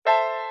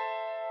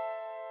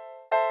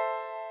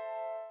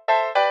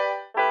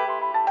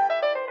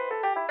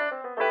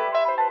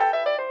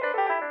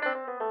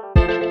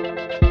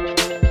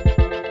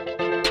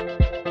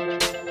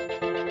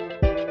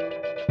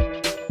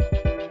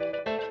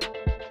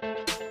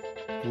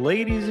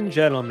Ladies and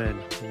gentlemen,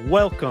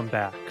 welcome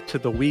back to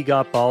the We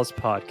Got Balls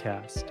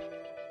podcast.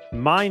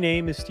 My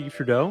name is Steve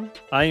Trudeau.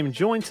 I am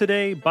joined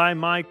today by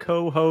my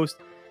co-host,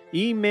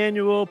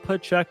 Emmanuel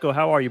Pacheco.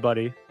 How are you,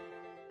 buddy?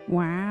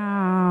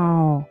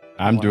 Wow.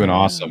 I'm doing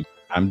awesome.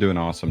 I'm doing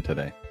awesome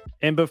today.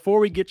 And before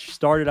we get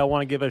started, I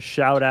want to give a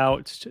shout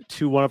out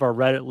to one of our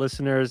Reddit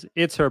listeners.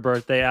 It's her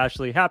birthday,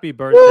 Ashley. Happy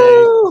birthday.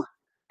 Woo!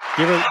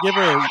 Give her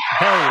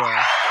hell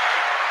yeah.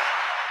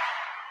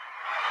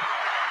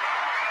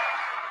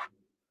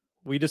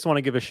 We just want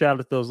to give a shout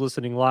out to those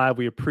listening live.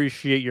 We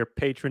appreciate your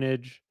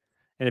patronage.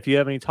 And if you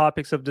have any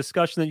topics of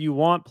discussion that you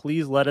want,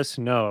 please let us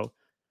know.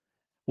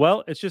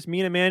 Well, it's just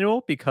me and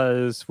Emmanuel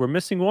because we're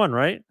missing one,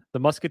 right? The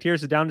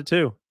Musketeers is down to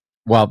 2.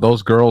 Well,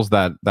 those girls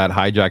that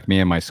hijacked me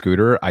and my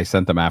scooter, I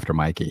sent them after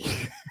Mikey.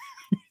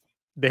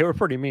 They were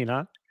pretty mean,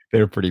 huh?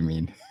 They were pretty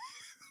mean.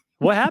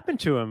 What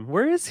happened to him?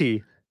 Where is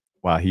he?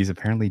 Well, he's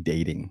apparently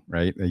dating,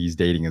 right? He's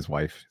dating his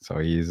wife. So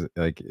he's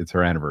like, it's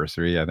her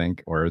anniversary, I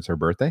think, or it's her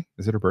birthday.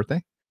 Is it her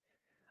birthday?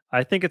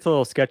 I think it's a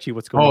little sketchy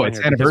what's going on. Oh, it's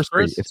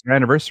anniversary. It's her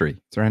anniversary.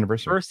 It's her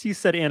anniversary. First he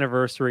said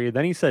anniversary,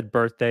 then he said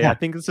birthday. Yeah, I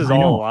think this is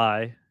all a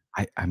lie.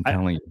 I'm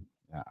telling you.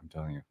 Yeah, I'm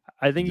telling you.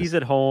 I think he's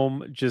at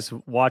home just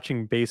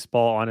watching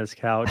baseball on his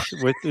couch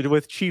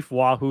with Chief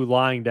Wahoo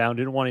lying down.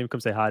 Didn't want him to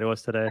come say hi to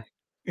us today.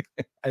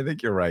 I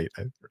think you're right.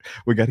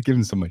 We got to give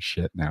him so much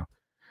shit now.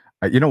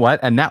 You know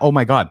what? And now, oh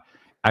my God,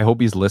 I hope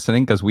he's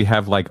listening because we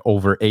have like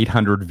over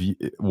 800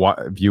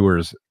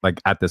 viewers like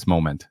at this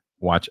moment.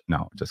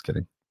 No, just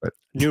kidding. But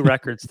new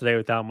records today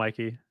without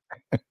Mikey.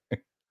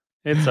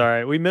 It's all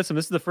right. We miss him.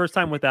 This is the first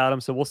time without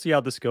him, so we'll see how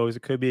this goes.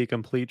 It could be a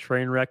complete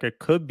train wreck. It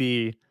could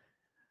be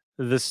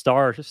the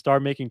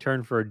star-making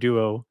turn for a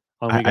duo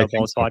on We Got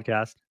Balls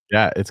podcast.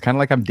 Yeah, it's kind of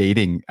like I'm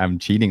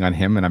cheating on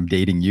him and I'm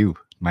dating you,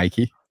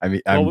 Mikey. I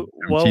mean, I'm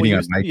cheating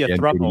on Mikey.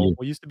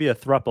 We used to be a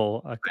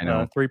thruple, a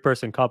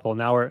 3-person couple.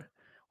 Now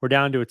we're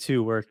down to a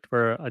 2. We're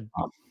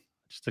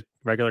just a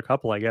regular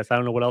couple, I guess. I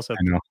don't know what else. I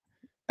know.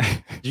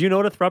 Do you know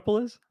what a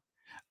thruple is?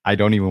 I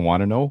don't even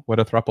want to know what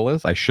a thruple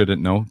is. I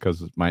shouldn't know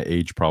because my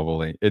age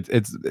probably.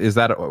 Is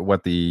that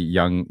what the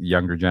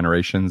younger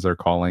generations are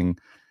calling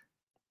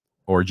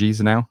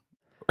orgies now?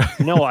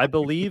 No, I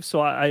believe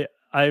so. I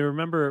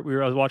remember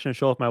I was watching a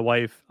show with my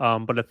wife,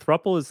 but a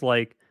thruple is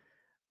like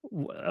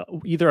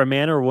either a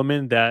man or a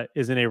woman that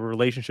is in a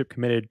relationship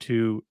committed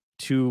to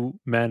 2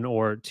 men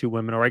or 2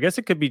 women, or I guess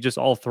it could be just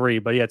all 3.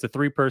 But yeah, it's a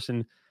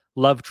 3-person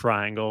love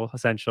triangle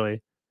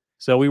essentially.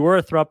 So we were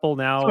a thruple.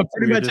 Now so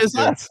pretty much is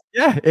us.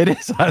 Yeah, it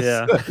is us.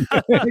 Yeah.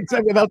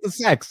 Except without the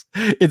sex.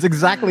 It's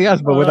exactly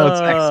us, but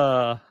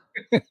without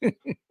sex.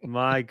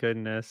 My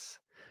goodness.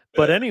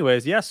 But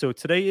anyways, yeah. So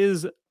today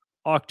is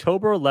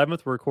October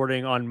 11th. We're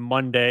recording on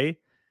Monday.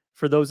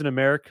 For those in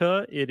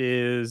America, it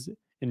is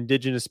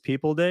Indigenous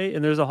People Day,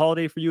 and there's a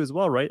holiday for you as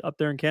well, right? Up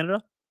there in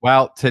Canada.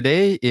 Well,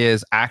 today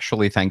is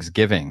actually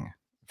Thanksgiving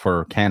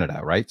for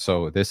Canada, right?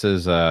 So this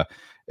is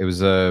it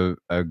was a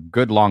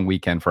good long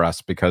weekend for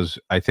us because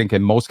I think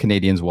most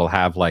Canadians will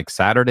have like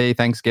Saturday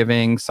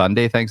Thanksgiving,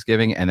 Sunday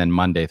Thanksgiving, and then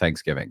Monday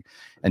Thanksgiving.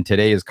 And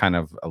today is kind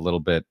of a little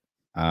bit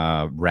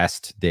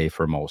rest day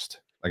for most.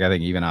 Like I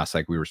think even us,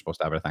 like we were supposed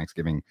to have a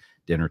Thanksgiving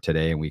dinner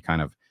today and we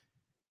kind of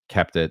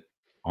kept it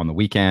on the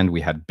weekend.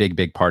 We had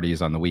big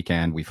parties on the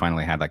weekend. We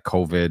finally had like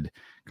COVID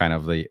kind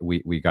of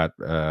we got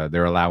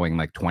they're allowing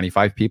like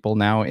 25 people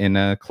now in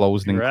a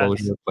closed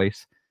enclosure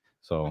place.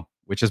 So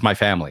which is my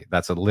family.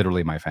 That's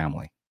literally my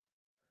family.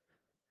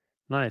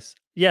 Nice.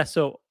 Yeah.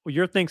 So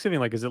your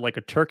Thanksgiving, like, is it like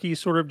a turkey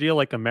sort of deal,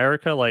 like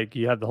America? Like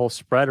you have the whole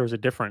spread, or is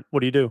it different?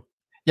 What do you do?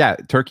 Yeah,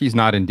 turkey's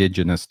not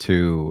indigenous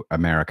to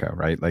America,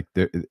 right? Like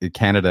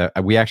Canada,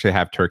 we actually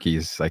have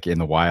turkeys like in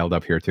the wild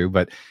up here too,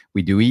 but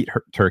we do eat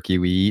turkey.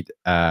 We eat,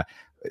 to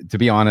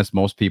be honest,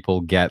 most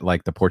people get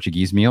like the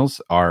Portuguese meals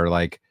are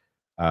like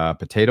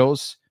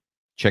potatoes,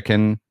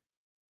 chicken,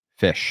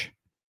 fish.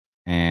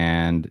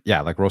 And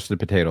yeah, like roasted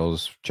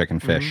potatoes, chicken,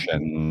 fish,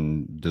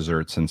 and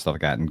desserts and stuff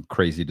like that, and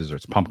crazy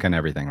desserts, pumpkin,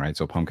 everything, right?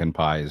 So pumpkin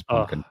pies,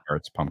 pumpkin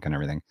tarts, pumpkin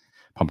everything,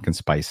 pumpkin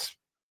spice.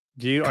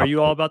 Are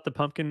you all about the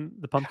pumpkin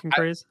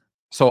craze?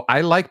 So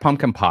I like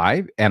pumpkin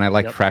pie, and I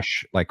like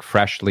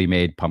freshly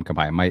made pumpkin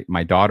pie.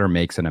 My daughter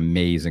makes an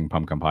amazing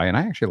pumpkin pie, and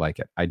I actually like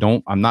it.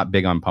 I'm not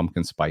big on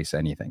pumpkin spice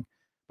anything,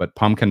 but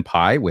pumpkin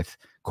pie with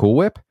Cool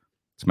Whip,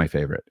 it's my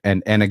favorite.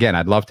 And again,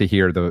 I'd love to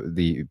hear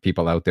the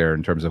people out there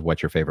in terms of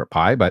what's your favorite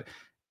pie, but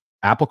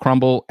apple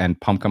crumble and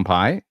pumpkin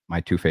pie, my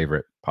 2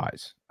 favorite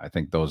pies. I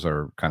think those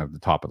are kind of the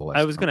top of the list.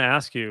 I was going to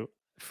ask you,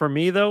 for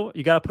me though,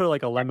 you got to put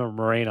like a lemon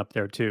meringue up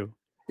there too.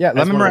 Yeah,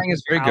 lemon meringue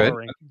is very good.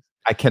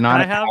 I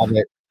cannot have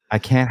it. I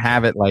can't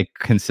have it like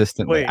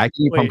consistently. I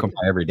can eat pumpkin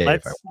pie every day.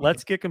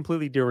 Let's get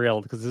completely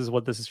derailed because this is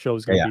what this show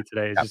is going to be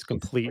today. It's just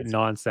complete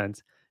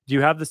nonsense. Do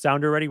you have the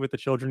sounder ready with the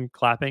children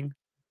clapping?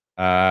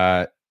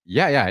 Yeah.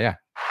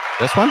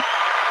 This one?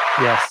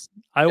 Yes.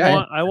 I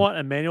want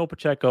Emmanuel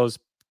Pacheco's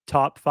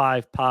top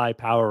 5 pie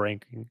power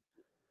ranking.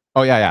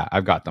 Oh yeah.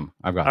 I've got them.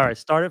 All right.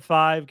 Start at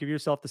 5. Give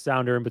yourself the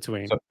sounder in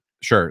between.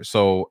 Sure.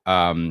 So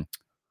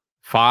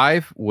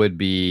 5 would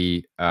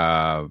be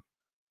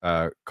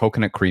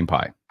coconut cream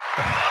pie.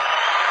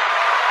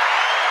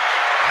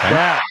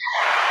 Okay?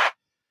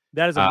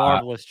 That is a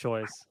marvelous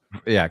choice.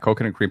 Yeah,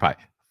 coconut cream pie.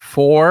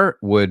 4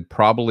 would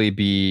probably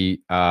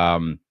be a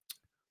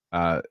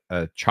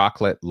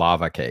chocolate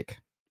lava cake.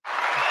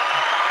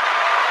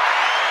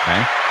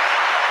 Okay,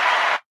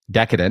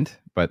 decadent,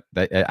 but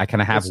I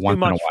kind of have It's once too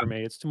much in a while. for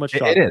me. It's too much.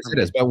 It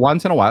is. But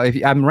once in a while, if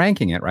I'm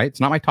ranking it, right, it's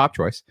not my top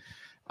choice.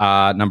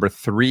 Number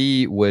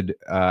 3 would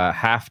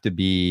have to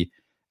be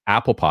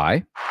apple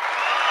pie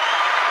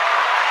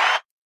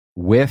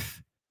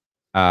with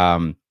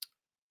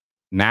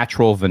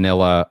natural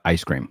vanilla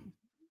ice cream,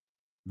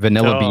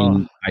 vanilla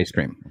bean ice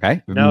cream.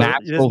 Okay, no,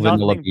 natural there's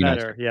vanilla nothing bean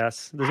better. ice cream.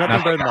 Yes, there's nothing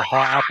better than the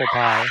hot apple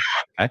pie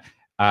Okay,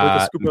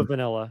 with a scoop of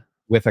vanilla.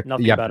 with a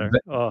Nothing better.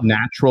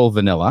 natural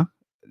vanilla.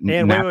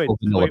 And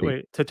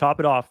wait. To top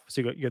it off,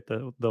 so you get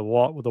the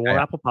warm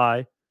apple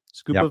pie,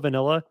 scoop of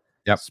vanilla,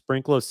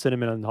 sprinkle of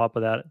cinnamon on top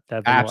of that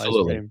vanilla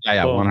ice cream.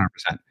 Yeah, 100%.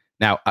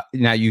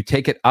 Now you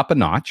take it up a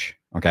notch.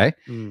 Okay.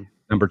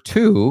 Number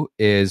 2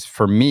 is,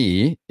 for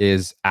me,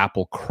 is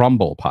apple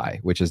crumble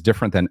pie, which is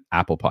different than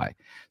apple pie.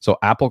 So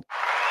apple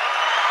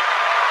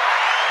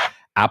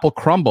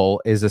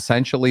crumble is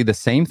essentially the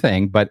same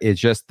thing, but it's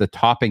just the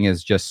topping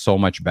is just so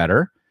much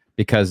better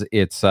because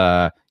it's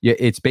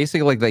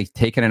basically like they've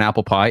taken an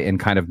apple pie and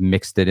kind of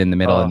mixed it in the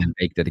middle and then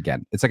baked it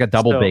again. It's like a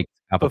double baked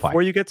apple pie.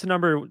 Before you get to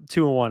number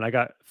 2 and 1, I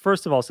got,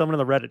 first of all, someone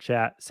in the Reddit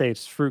chat say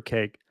it's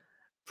fruitcake.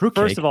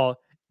 First of all,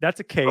 that's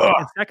a cake.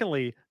 And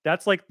secondly,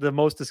 that's like the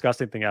most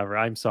disgusting thing ever.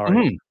 I'm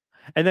sorry.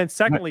 And then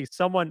secondly,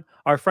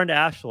 our friend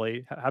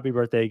Ashley, happy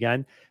birthday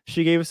again,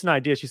 she gave us an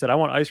idea. She said, I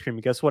want ice cream.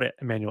 And guess what,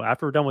 Emmanuel?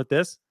 After we're done with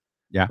this,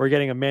 we're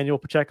getting Emmanuel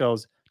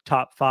Pacheco's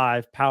top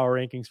 5 power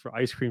rankings for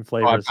ice cream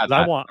flavors.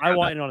 I want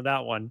in on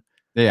that one.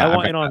 Yeah, I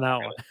want in on that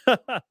one.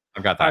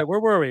 I've got that. All right, where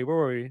were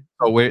we?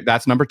 So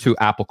that's number 2,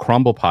 apple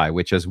crumble pie,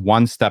 which is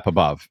one step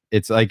above.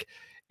 It's like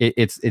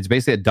it's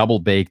basically a double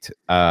baked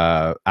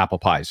apple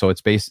pie. So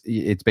it's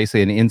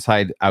basically an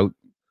inside out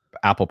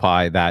apple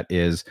pie that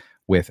is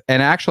with,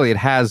 and actually it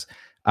has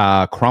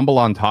crumble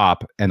on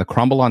top, and the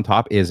crumble on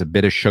top is a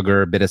bit of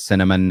sugar, a bit of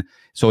cinnamon.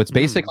 So it's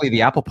basically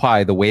the apple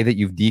pie, the way that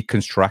you've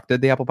deconstructed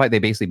the apple pie, they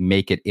basically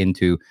make it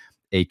into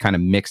a kind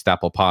of mixed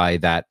apple pie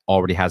that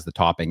already has the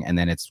topping, and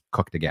then it's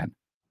cooked again.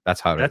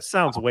 That's how it is. That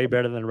sounds way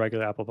better than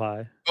regular apple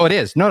pie. Oh, it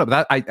is. No,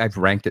 but I've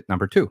ranked it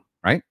number 2,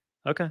 right?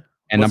 Okay.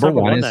 And number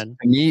 1 is, to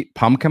me,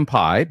 pumpkin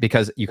pie,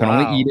 because you can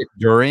only eat it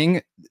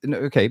during,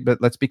 okay,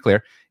 but let's be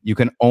clear. You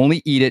can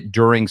only eat it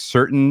during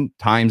certain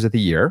times of the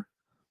year,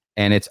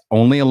 and it's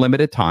only a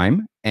limited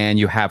time, and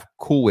you have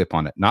Cool Whip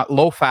on it. Not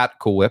low-fat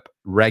Cool Whip,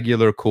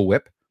 regular Cool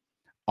Whip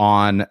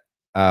on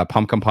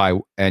pumpkin pie,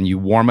 and you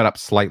warm it up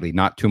slightly,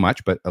 not too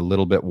much, but a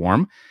little bit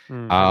warm.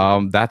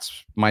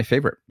 That's my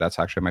favorite. That's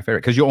actually my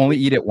favorite, because you only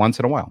eat it once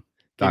in a while.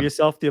 Give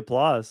yourself the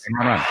applause.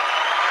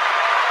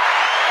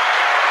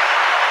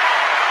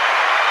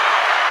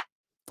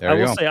 I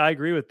will say I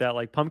agree with that.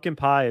 Like, pumpkin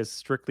pie is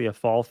strictly a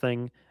fall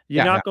thing.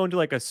 You're not going to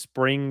like a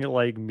spring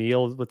like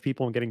meal with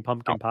people and getting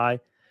pumpkin pie.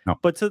 No.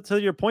 But to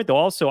your point though,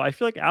 also I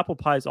feel like apple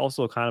pie is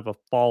also kind of a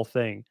fall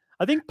thing.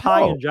 I think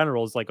pie in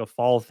general is like a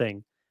fall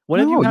thing.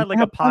 When have you had like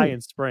a pie in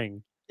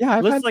spring? Yeah,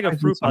 let's like a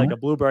fruit pie, like a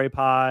blueberry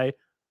pie,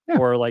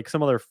 or like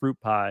some other fruit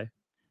pie.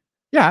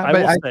 Yeah,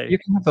 you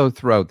can have those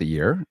throughout the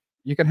year.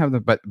 You can have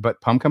them,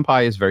 but pumpkin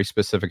pie is very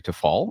specific to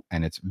fall,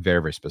 and it's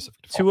very, very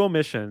specific to fall. 2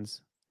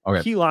 omissions.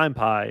 Okay. Key lime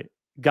pie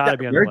gotta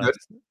be on the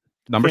list.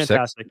 Number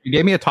Fantastic. 6. If you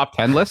gave me a top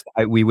 10 list,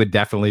 we would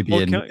definitely be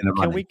in the running.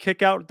 Can we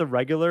kick out the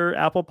regular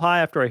apple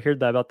pie after I heard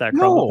that about that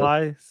crumble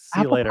pie?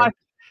 See you later. Pie,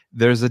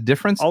 there's a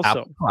difference. Also,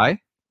 apple pie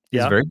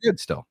is very good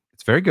still.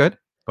 It's very good,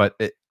 but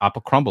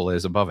apple crumble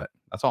is above it.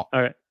 That's all.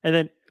 All right. And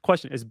then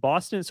question, is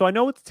Boston, so I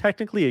know it's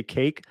technically a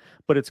cake,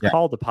 but it's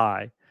called a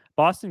pie.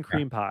 Boston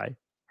cream pie.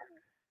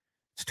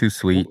 It's too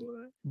sweet.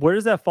 Where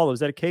does that follow?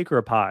 Is that a cake or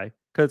a pie?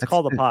 Because it's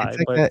called a pie.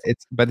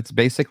 But it's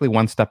basically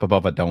one step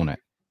above a donut.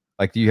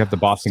 Like, you have the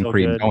Boston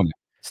cream donut.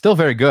 Still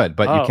very good,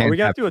 but you can't. Are we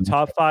gonna do a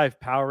top 5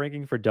 power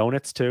ranking for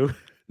donuts too?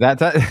 That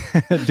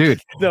dude,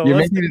 no, you're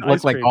making it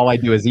look like all I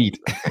do is eat.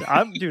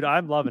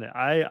 I'm loving it.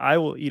 I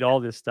will eat all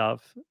this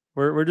stuff.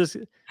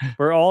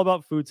 We're all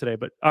about food today.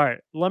 But all right,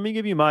 let me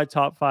give you my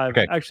top 5.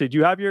 Okay. Actually, do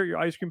you have your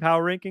ice cream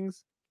power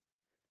rankings?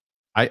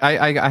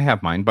 I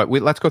have mine, but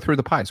let's go through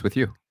the pies with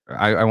you.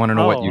 I want to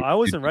know what you. I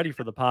wasn't ready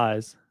for the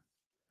pies.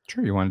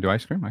 Sure, you want to do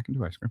ice cream? I can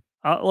do ice cream.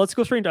 Let's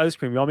go straight into ice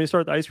cream. You want me to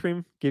start with the ice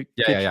cream? Get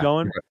you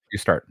going? You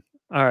start.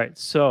 All right,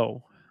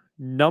 so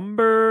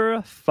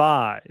number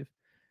 5.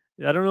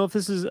 I don't know if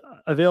this is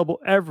available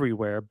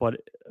everywhere, but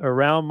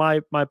around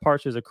my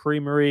parts, there's a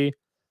creamery,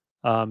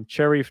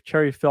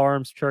 Cherry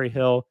Farms, Cherry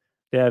Hill.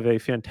 They have a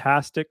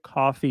fantastic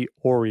coffee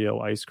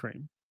Oreo ice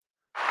cream.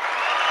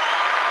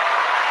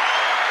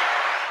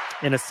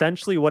 And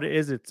essentially what it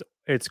is,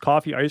 it's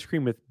coffee ice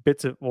cream with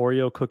bits of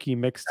Oreo cookie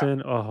mixed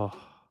in. Oh,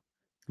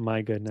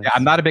 my goodness. Yeah,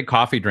 I'm not a big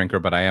coffee drinker,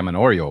 but I am an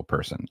Oreo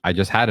person. I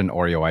just had an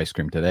Oreo ice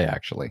cream today,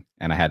 actually.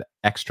 And I had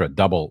extra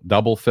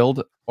double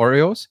filled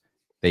Oreos.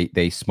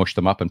 They smush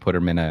them up and put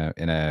them in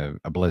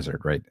a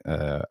blizzard, right?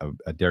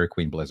 A Dairy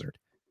Queen blizzard.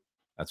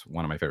 That's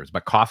one of my favorites.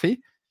 But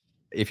coffee,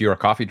 if you're a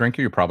coffee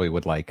drinker, you probably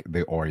would like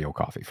the Oreo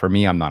coffee. For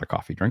me, I'm not a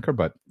coffee drinker,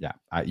 but yeah,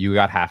 you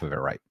got half of it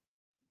right.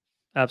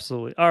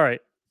 Absolutely. All right.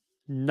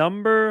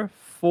 Number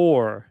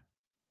 4.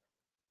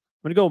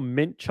 I'm gonna go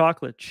mint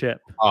chocolate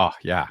chip. Oh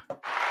yeah,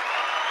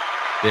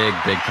 big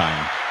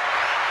time.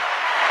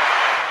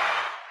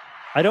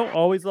 I don't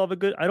always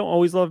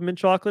love mint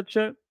chocolate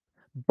chip,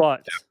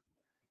 but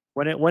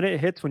when it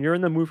hits, when you're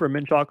in the mood for a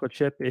mint chocolate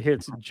chip, it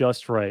hits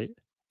just right.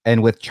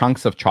 And with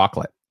chunks of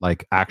chocolate,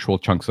 like actual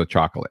chunks of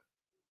chocolate.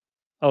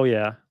 Oh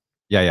yeah.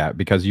 Yeah,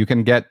 because you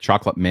can get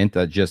chocolate mint,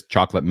 just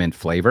chocolate mint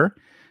flavor,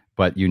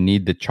 but you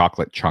need the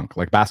chocolate chunk.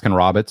 Like Baskin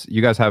Robbins,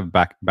 you guys have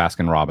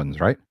Baskin Robbins,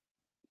 right?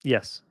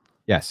 Yes.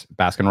 Yes,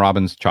 Baskin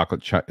Robbins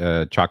chocolate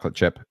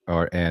chip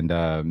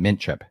and mint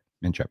chip.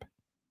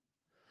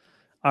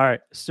 All right.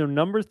 So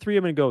number 3,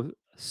 I'm gonna go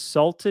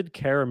salted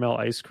caramel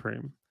ice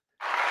cream.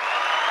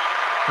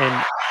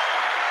 And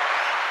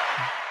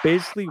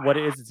basically what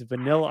it is, it's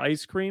vanilla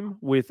ice cream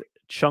with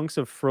chunks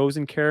of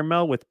frozen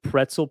caramel with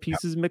pretzel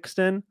pieces mixed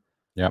in.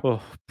 Yeah.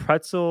 Oh,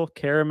 pretzel,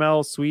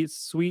 caramel,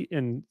 sweet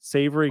and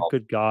savory. Oh.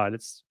 Good God.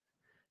 It's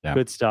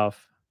good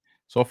stuff.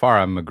 So far,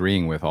 I'm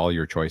agreeing with all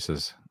your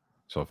choices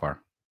so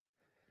far.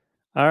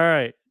 All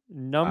right.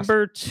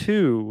 Number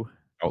 2.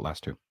 Oh,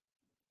 last 2.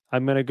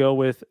 I'm going to go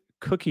with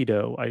cookie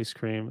dough ice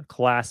cream.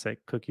 Classic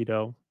cookie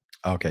dough.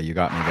 Okay, you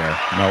got me there.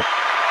 Nope.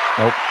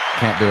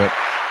 Can't do it.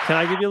 Can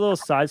I give you a little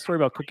side story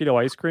about cookie dough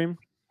ice cream?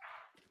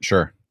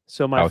 Sure.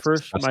 So my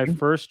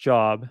first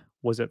job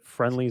was at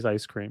Friendly's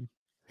Ice Cream.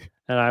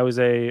 And I was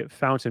a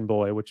fountain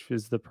boy, which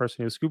is the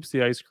person who scoops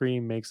the ice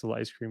cream, makes the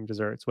ice cream,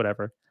 desserts,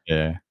 whatever.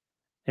 Yeah.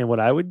 And what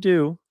I would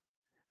do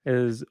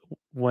is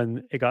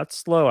when it got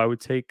slow, I would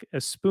take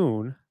a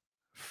spoon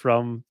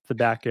from the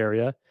back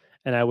area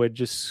and I would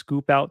just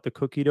scoop out the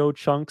cookie dough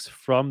chunks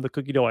from the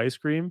cookie dough ice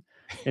cream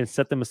and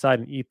set them aside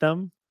and eat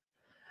them.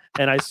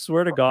 And I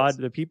swear to God,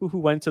 the people who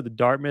went to the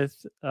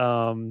Dartmouth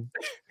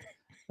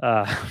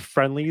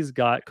Friendlies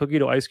got cookie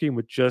dough ice cream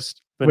with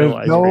just vanilla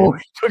ice cream.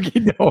 Cookie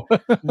dough.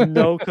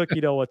 No cookie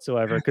dough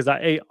whatsoever because I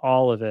ate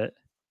all of it.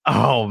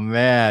 Oh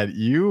man,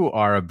 you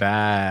are a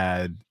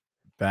bad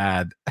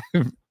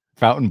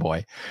fountain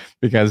boy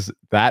because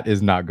that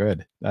is not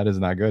good. That is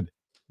not good.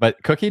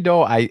 But cookie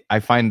dough, I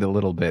find a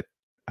little bit.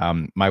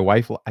 My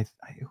wife,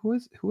 who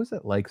is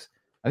it likes?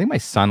 I think my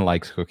son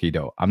likes cookie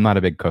dough. I'm not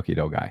a big cookie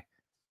dough guy,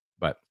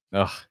 but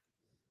ugh.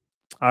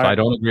 So I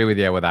don't agree with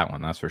you with that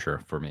one. That's for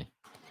sure for me.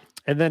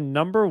 And then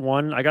number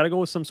 1, I got to go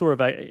with some sort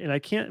of, and I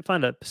can't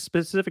find a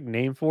specific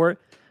name for it,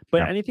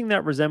 but anything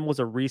that resembles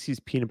a Reese's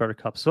peanut butter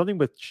cup, something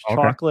with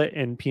chocolate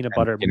and peanut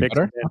butter mixed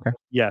in. Okay.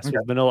 Yes,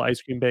 with vanilla ice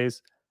cream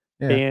base.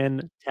 Yeah.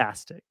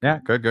 Fantastic. Yeah,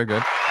 good. Those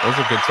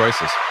are good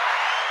choices.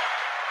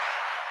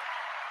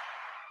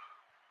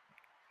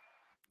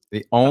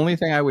 The only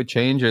thing I would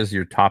change is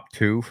your top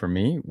 2 for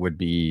me would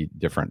be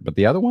different, but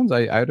the other ones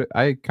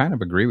I kind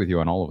of agree with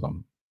you on all of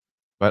them.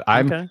 But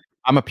I'm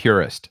a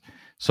purist,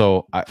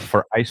 so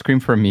for ice cream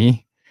for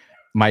me,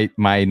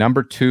 my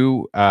number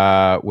 2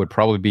 would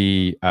probably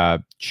be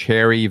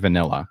cherry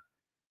vanilla.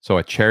 So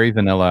a cherry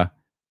vanilla,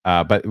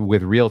 but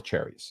with real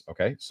cherries.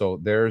 Okay, so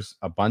there's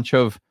a bunch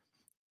of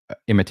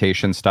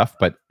imitation stuff,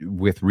 but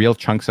with real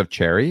chunks of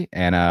cherry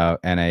and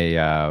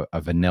a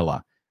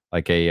vanilla,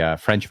 like a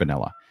French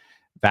vanilla.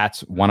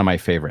 That's one of my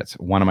favorites.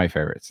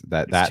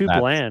 That's too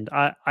bland.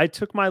 I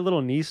took my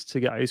little niece to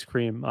get ice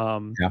cream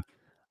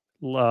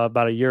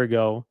about a year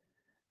ago,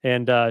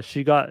 and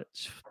she got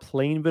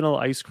plain vanilla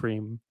ice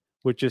cream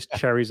with just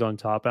cherries on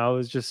top. I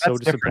was just so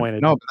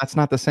disappointed. No, but that's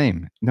not the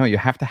same. No, you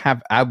have to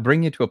have. I'll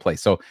bring you to a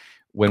place. So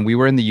when we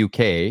were in the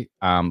UK,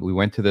 we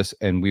went to this,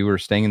 and we were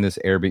staying in this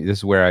Airbnb. This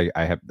is where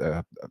I have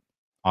the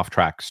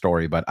off-track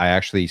story, but I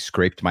actually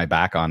scraped my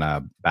back on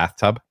a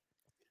bathtub.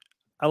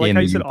 I like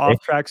how you said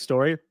off-track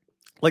story.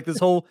 Like this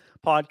whole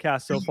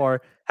podcast so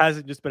far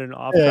hasn't just been an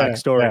off-track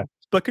story,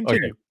 but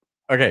continue.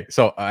 Okay,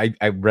 so I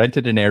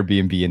rented an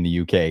Airbnb in the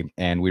UK,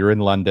 and we were in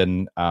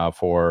London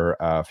for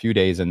a few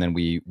days, and then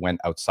we went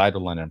outside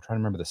of London. I'm trying to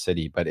remember the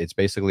city, but it's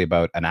basically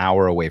about an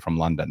hour away from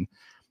London.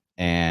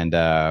 And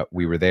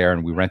we were there,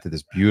 and we rented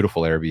this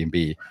beautiful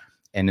Airbnb.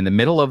 And in the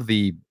middle of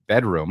the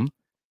bedroom,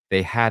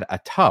 they had a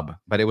tub,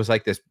 but it was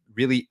like this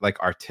really like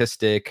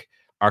artistic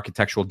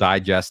Architectural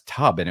Digest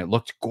tub, and it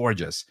looked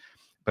gorgeous.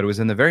 But it was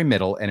in the very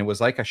middle, and it was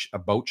like a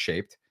boat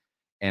shaped,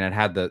 and it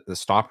had the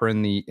stopper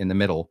in the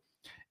middle.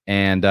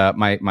 And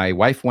my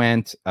wife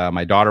went,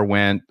 my daughter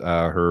went,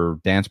 her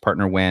dance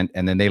partner went,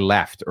 and then they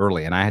left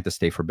early, and I had to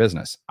stay for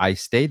business. I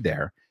stayed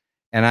there,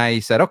 and I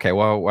said, okay,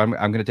 well, I'm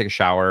going to take a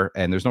shower,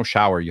 and there's no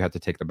shower. You have to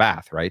take the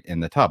bath, right,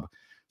 in the tub.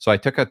 So I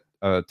took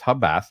a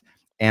tub bath,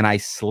 and I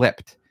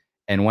slipped.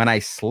 And when I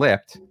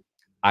slipped,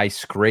 I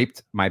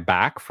scraped my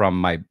back from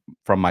my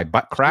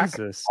butt crack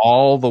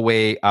all the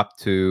way up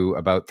to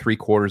about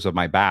 3/4 of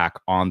my back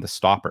on the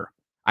stopper.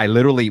 I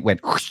literally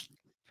went whoosh,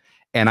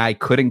 and I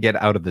couldn't get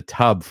out of the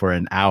tub for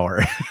an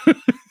hour.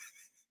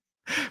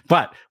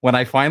 But when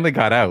I finally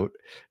got out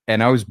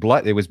and I was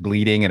it was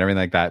bleeding and everything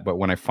like that. But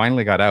when I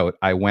finally got out,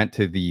 I went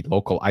to the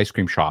local ice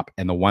cream shop,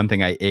 and the one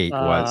thing I ate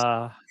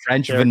was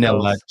French there it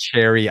vanilla goes.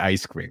 cherry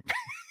ice cream.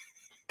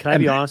 Can I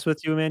be honest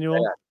with you,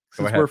 Emmanuel? Go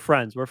Since ahead. we're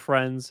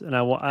friends, and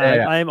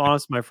Yeah. I am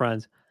honest with my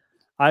friends.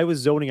 I was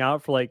zoning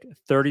out for like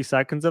 30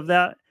 seconds of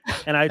that,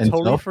 and I And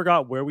totally so,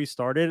 forgot where we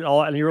started.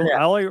 All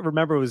yeah. all I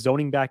remember was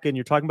zoning back in.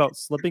 You're talking about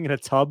slipping in a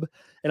tub,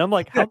 and I'm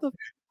like,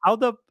 how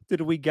the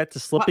did we get to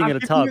slipping I'm in a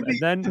giving tub?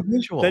 you And the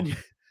visual. then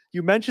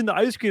you mentioned the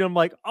ice cream. I'm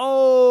like,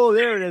 oh,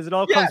 there it is. It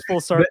all Yeah, comes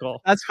full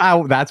circle. that's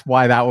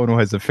why that one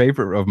was a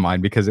favorite of mine,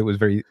 because it was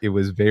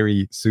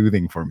very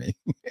soothing for me.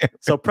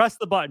 So press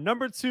the button.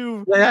 Number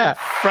 2, Yeah.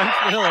 French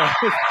vanilla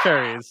with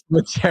cherries.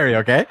 With cherry,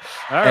 okay?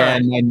 All right.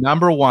 And my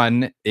number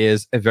one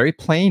is a very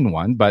plain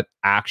one, but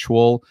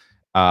actual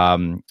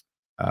vanilla,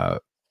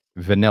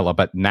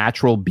 but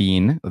natural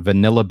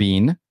vanilla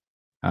bean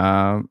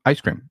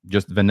ice cream.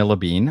 Just vanilla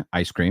bean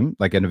ice cream,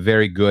 like in a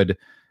very good,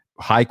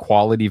 high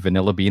quality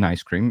vanilla bean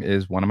ice cream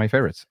is one of my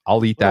favorites.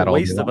 I'll eat that all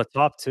day Waste of long. a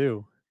top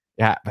 2.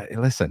 Yeah, but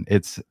listen,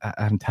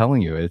 I'm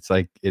telling you, it's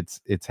like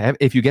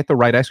if you get the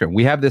right ice cream.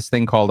 We have this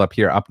thing called up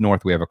here, up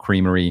north, we have a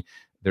creamery.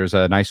 There's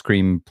an ice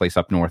cream place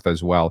up north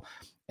as well.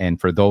 And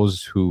for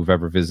those who've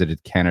ever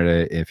visited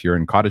Canada, if you're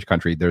in cottage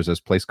country, there's this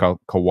place called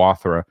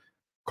Kawathra,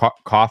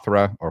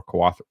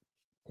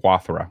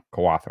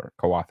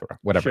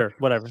 whatever. Sure,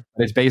 whatever.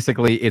 It's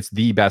basically, it's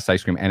the best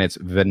ice cream, and it's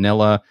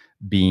vanilla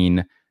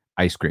bean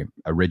ice cream,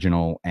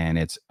 original, and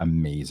it's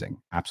amazing,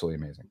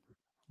 absolutely amazing.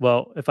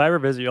 Well, if I ever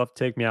visit, you'll have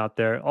to take me out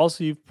there.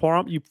 Also, you've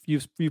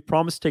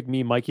promised to take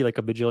me, Mikey, like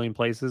a bajillion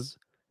places.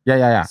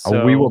 Yeah.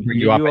 So we will bring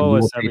you up, and you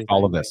will taste everything.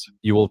 all of this.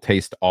 You will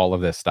taste all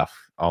of this stuff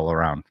all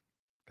around.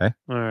 Okay.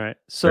 All right.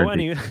 So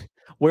anyway,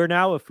 we're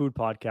now a food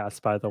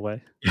podcast, by the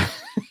way.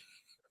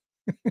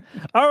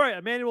 All right,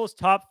 Emmanuel's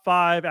top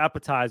 5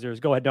 appetizers.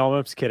 Go ahead. No,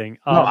 I'm just kidding.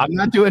 No, I'm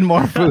not doing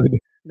more food.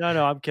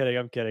 No, I'm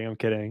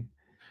kidding.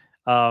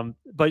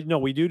 But no,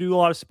 we do a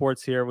lot of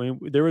sports here.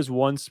 There was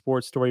one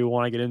sports story we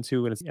want to get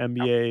into, and it's the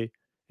NBA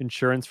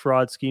insurance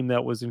fraud scheme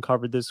that was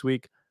uncovered this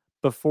week.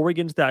 Before we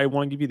get into that, I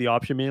want to give you the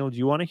option, Manuel. Do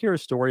you want to hear a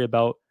story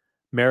about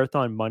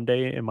Marathon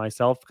Monday and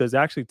myself? Because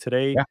actually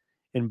today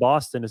in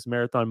Boston is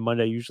Marathon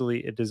Monday.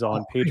 Usually it is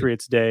on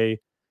Patriots Day,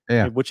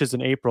 which is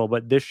in April.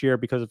 But this year,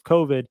 because of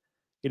COVID,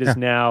 it is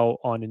now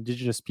on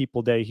Indigenous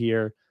People Day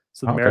here.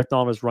 So the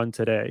marathon was run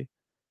today.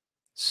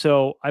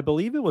 So I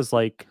believe it was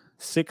like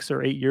 6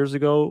 or 8 years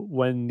ago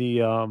when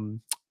the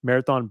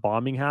marathon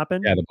bombing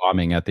happened. Yeah, the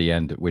bombing at the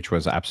end, which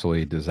was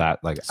absolutely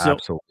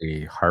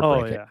absolutely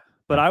heartbreaking. Oh yeah.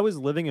 But I was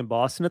living in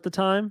Boston at the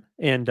time,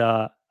 and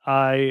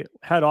I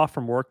had off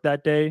from work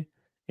that day,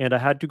 and I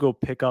had to go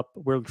pick up.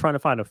 We were trying to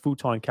find a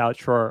futon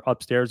couch for our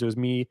upstairs. It was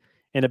me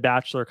and a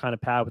bachelor kind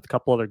of pad with a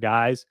couple other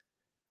guys.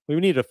 We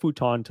needed a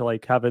futon to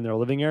like have in their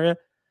living area.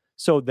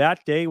 So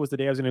that day was the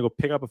day I was going to go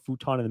pick up a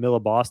futon in the middle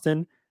of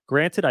Boston.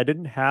 Granted, I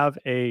didn't have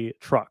a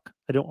truck.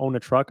 I don't own a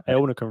truck. I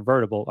own a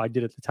convertible. I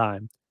did at the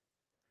time.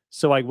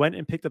 So I went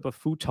and picked up a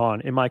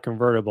futon in my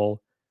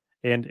convertible,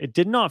 and it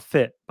did not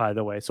fit, by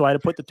the way. So I had to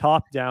put the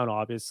top down,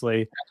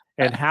 obviously,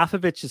 and half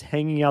of it's just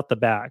hanging out the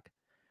back.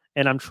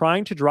 And I'm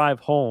trying to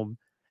drive home,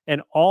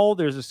 and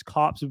there's just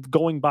cops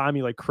going by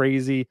me like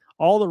crazy.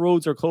 All the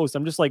roads are closed.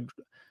 I'm just like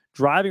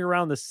driving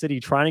around the city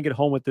trying to get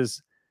home with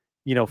this,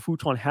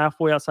 futon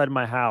halfway outside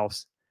my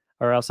house.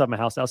 Outside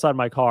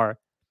my car.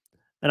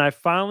 And I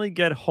finally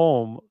get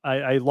home.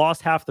 I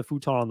lost half the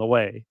futon on the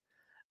way.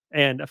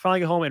 And I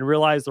finally get home and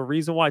realized the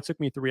reason why it took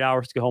me 3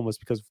 hours to get home was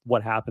because of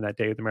what happened that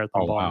day at the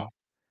marathon bombing. Wow.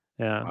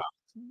 Yeah. Wow.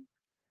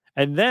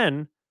 And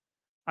then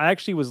I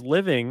actually was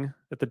living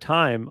at the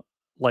time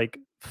like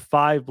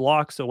 5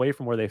 blocks away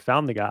from where they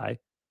found the guy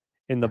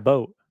in the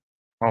boat.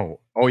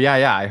 Oh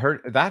yeah. I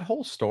heard that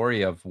whole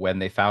story of when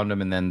they found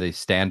him and then the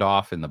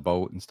standoff in the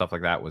boat and stuff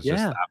like that was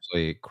just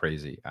absolutely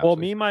crazy.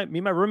 Absolutely. Well, me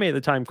and my roommate at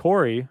the time,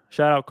 Corey,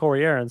 shout out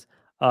Corey Aarons.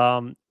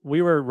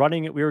 We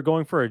were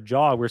going for a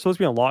jog. We were supposed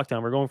to be on lockdown.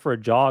 We were going for a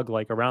jog,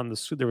 like around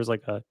there was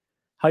like a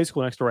high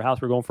school next to our house.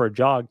 We were going for a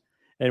jog.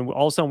 And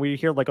all of a sudden we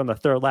hear like on the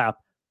third lap.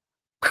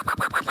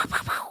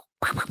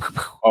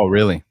 Oh,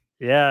 really?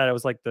 Yeah. It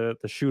was like the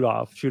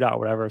shootout,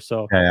 whatever.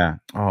 So yeah.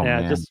 Oh,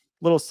 man. Just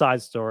little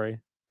side story.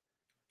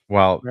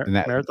 Well,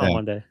 Marathon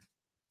Monday.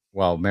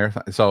 Well,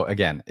 marathon. So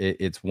again,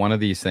 it's one of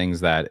these things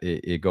that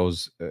it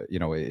goes,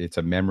 it's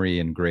a memory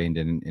ingrained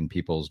in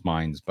people's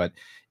minds, but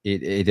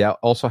it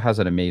also has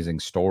an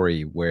amazing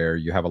story where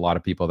you have a lot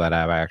of people that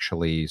have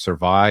actually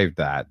survived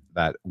that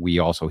we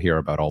also hear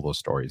about all those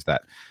stories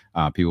that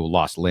people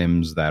lost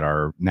limbs that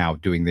are now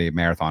doing the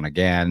marathon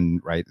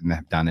again, right? And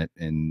have done it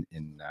in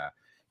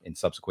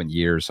subsequent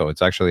years. So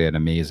it's actually an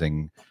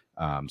amazing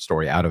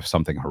story out of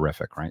something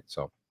horrific, right?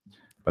 So,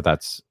 but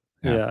that's,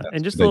 yeah.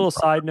 And just a little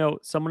side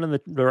note, someone in the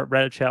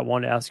Reddit chat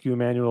wanted to ask you,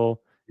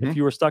 Emmanuel, if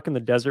you were stuck in the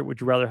desert,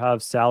 would you rather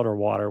have salad or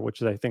water?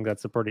 Which is, I think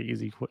that's a pretty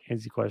easy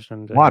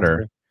question.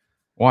 Water.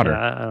 Yeah, I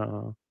don't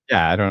know.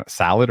 Yeah, I don't know.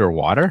 Salad or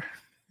water?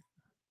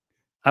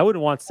 I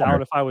wouldn't want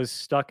salad if I was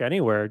stuck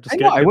anywhere. Just I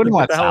know I wouldn't get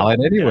want the hell salad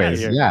get out of anyways.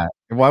 here. Yeah.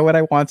 Why would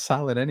I want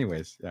salad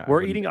anyways? Yeah, I We're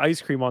wouldn't. eating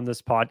ice cream on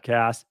this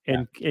podcast Yeah,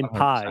 and in 100%.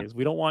 pies.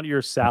 We don't want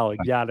your salad.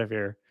 Get out of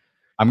here.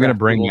 I'm gonna Crafty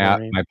bring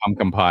Wolverine. my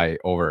pumpkin pie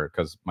over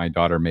because my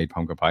daughter made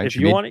pumpkin pie. And If she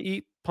you made want to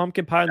eat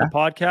pumpkin pie on the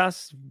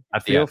podcast,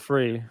 at the feel end.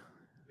 free.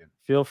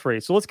 Feel free.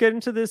 So let's get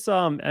into this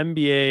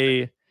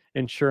NBA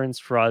insurance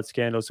fraud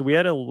scandal. So we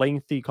had a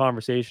lengthy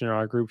conversation in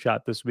our group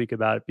chat this week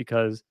about it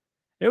because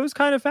it was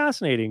kind of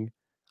fascinating.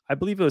 I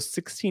believe it was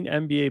 16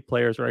 NBA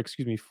players, or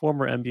excuse me,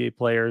 former NBA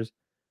players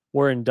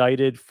were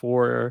indicted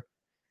for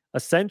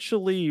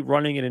essentially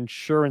running an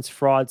insurance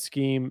fraud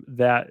scheme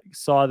that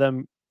saw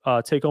them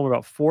take home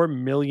about $4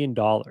 million.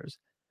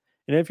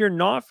 And if you're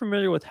not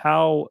familiar with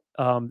how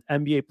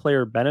NBA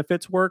player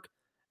benefits work,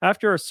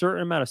 after a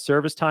certain amount of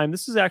service time,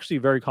 this is actually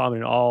very common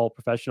in all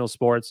professional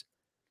sports,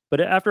 but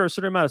after a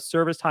certain amount of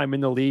service time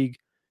in the league,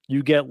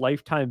 you get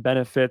lifetime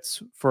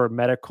benefits for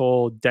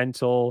medical,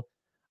 dental,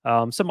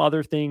 some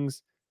other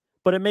things.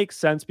 But it makes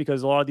sense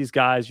because a lot of these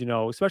guys,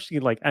 especially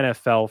like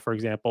NFL, for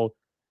example,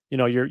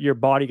 your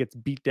body gets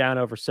beat down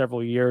over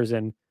several years,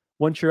 and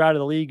once you're out of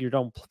the league, you're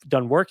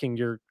done working.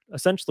 You're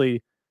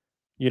essentially,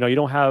 you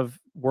don't have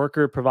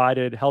worker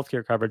provided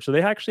healthcare coverage. So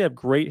they actually have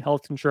great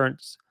health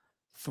insurance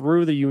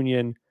through the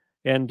union.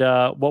 And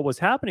what was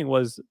happening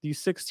was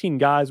these 16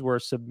 guys were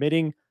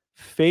submitting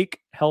fake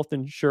health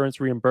insurance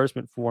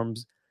reimbursement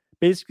forms.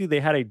 Basically, they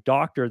had a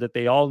doctor that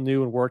they all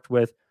knew and worked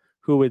with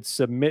who would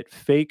submit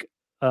fake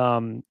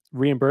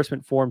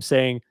reimbursement forms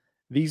saying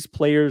these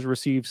players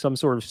received some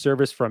sort of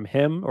service from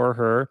him or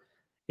her.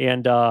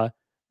 And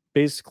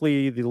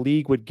basically, the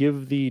league would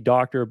give the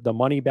doctor the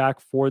money back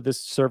for this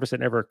service that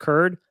never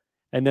occurred.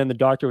 And then the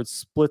doctor would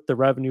split the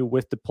revenue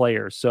with the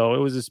players. So it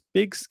was this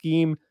big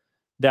scheme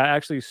that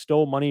actually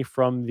stole money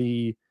from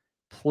the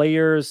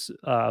players'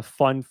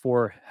 fund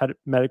for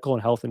medical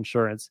and health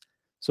insurance.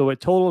 So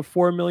it totaled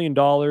 $4 million.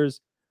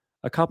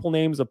 A couple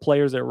names of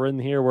players that were in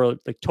here were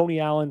like Tony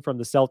Allen from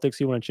the Celtics.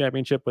 He won a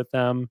championship with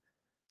them.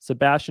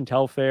 Sebastian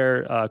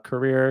Telfair,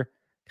 career,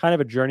 kind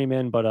of a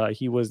journeyman, but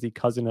he was the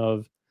cousin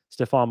of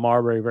Stephon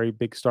Marbury, a very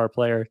big star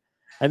player.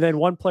 And then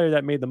one player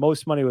that made the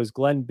most money was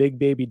Glenn Big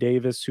Baby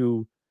Davis,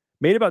 who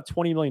made about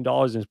 $20 million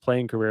in his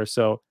playing career.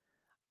 So,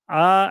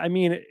 I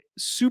mean,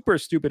 super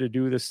stupid to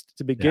do this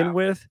to begin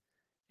with.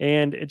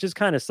 And it just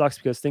kind of sucks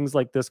because things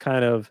like this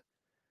kind of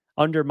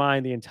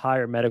undermine the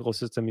entire medical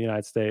system in the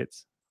United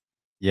States.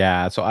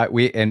 Yeah, so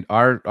we in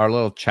our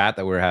little chat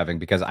that we're having,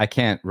 because I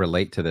can't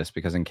relate to this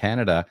because in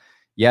Canada,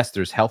 yes,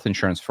 there's health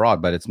insurance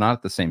fraud, but it's not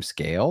at the same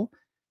scale.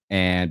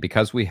 And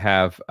because we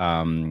have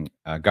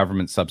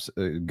government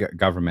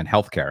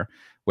healthcare,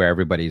 where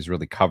everybody's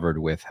really covered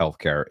with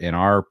healthcare in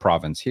our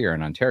province here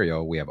in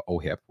Ontario, we have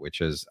OHIP,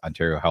 which is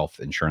Ontario Health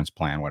Insurance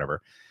Plan,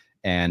 whatever,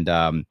 and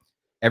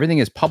everything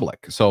is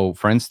public. So,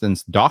 for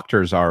instance,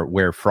 doctors are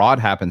where fraud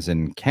happens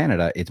in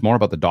Canada. It's more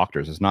about the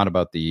doctors. It's not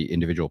about the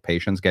individual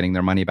patients getting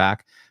their money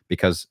back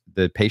because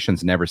the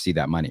patients never see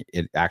that money.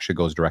 It actually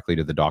goes directly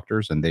to the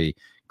doctors and they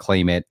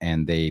claim it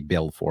and they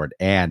bill for it.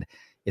 And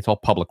it's all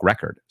public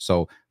record.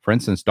 So, for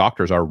instance,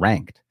 doctors are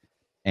ranked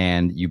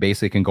and you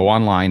basically can go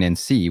online and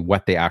see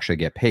what they actually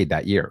get paid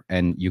that year.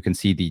 And you can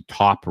see the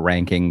top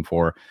ranking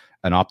for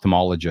an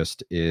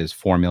ophthalmologist is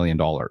 $4 million,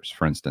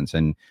 for instance.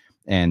 And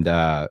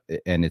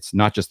it's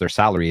not just their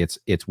salary,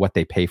 it's what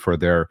they pay for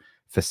their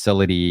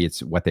facility,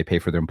 it's what they pay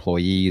for their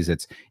employees,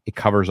 it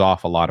covers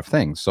off a lot of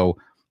things. So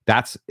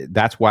that's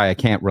why I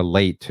can't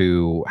relate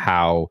to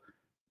how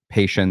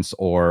patients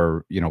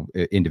or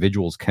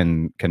individuals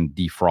can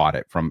defraud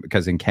it from,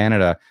 because in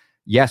Canada,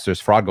 yes,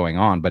 there's fraud going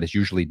on, but it's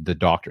usually the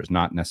doctors,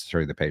 not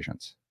necessarily the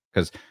patients.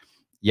 Because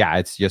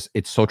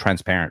it's so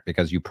transparent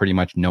because you pretty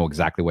much know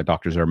exactly what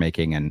doctors are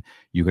making and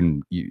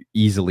you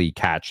easily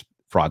catch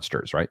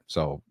fraudsters, right?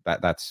 So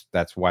that's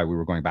why we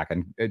were going back.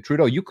 And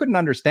Trudeau, you couldn't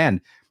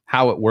understand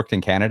how it worked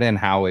in Canada and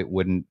how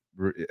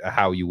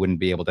you wouldn't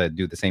be able to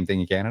do the same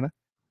thing in Canada.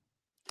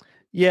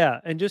 Yeah,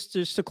 and just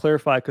to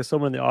clarify, because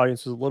someone in the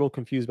audience was a little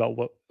confused about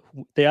what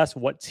they asked,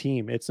 what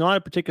team? It's not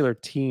a particular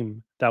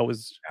team that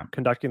was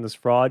conducting this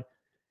fraud.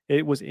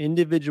 It was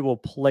individual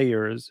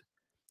players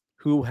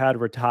who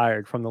had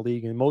retired from the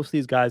league, and most of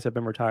these guys have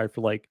been retired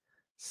for like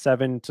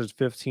 7 to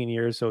 15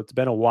 years. So it's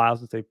been a while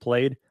since they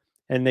played,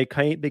 and they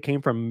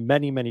came from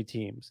many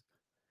teams.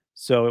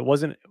 So it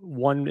wasn't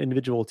one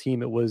individual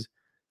team; it was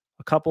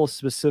a couple of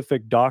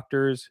specific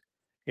doctors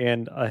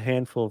and a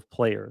handful of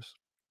players.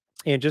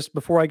 And just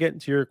before I get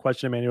into your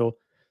question, Emmanuel,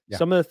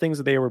 some of the things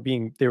that they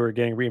were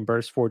getting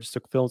reimbursed for, just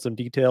to fill in some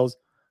details.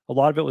 A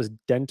lot of it was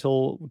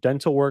dental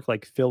work,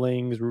 like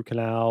fillings, root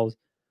canals,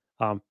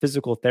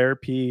 physical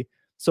therapy.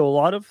 So a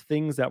lot of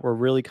things that were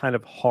really kind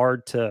of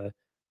hard to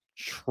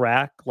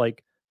track,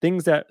 like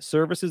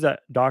services that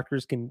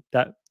doctors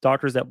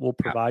that will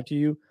provide to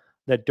you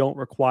that don't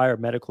require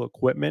medical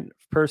equipment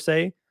per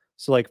se.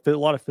 So like a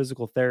lot of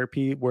physical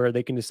therapy where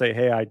they can just say,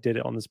 "Hey, I did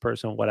it on this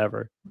person,"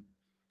 whatever.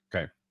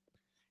 Okay.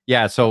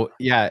 Yeah. So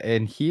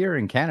and here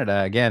in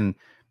Canada, again,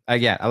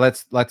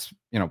 let's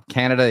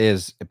Canada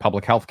is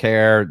public health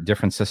care,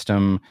 different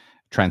system.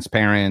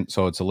 transparent,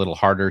 so it's a little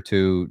harder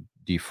to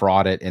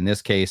defraud it. In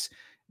this case,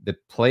 the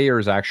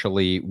players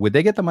actually, would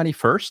they get the money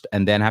first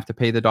and then have to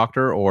pay the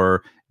doctor,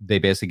 or they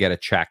basically get a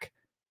check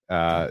in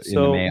the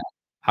So mail?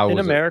 How in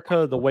was it?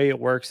 America, the way it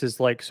works is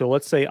like, so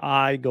let's say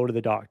I go to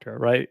the doctor,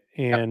 right?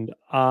 Yep. And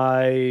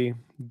I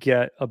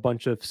get a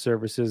bunch of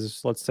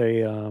services, let's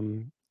say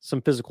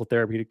some physical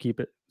therapy to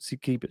keep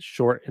it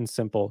short and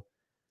simple.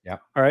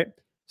 Yep. All right.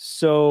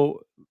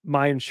 So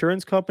my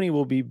insurance company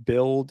will be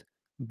billed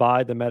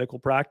by the medical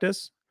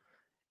practice,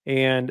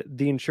 and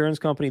the insurance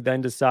company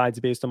then decides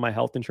based on my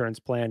health insurance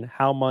plan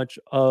how much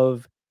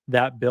of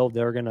that bill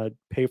they're going to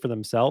pay for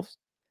themselves.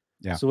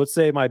 Yeah. So let's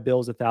say my bill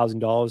is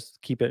 $1,000,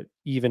 keep it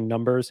even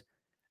numbers,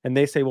 and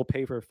they say we'll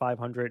pay for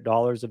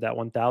 $500 of that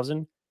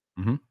 1,000.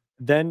 Mm-hmm.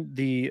 Then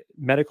the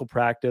medical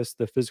practice,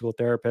 the physical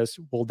therapist,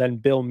 will then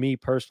bill me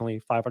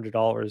personally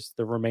 $500,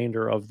 the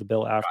remainder of the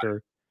bill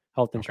after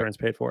health insurance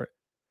paid for it.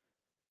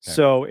 Okay.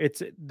 So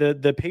it's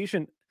the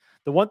patient.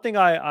 The one thing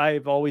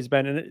I've always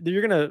been, and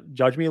you're gonna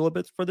judge me a little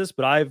bit for this,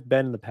 but I've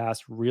been in the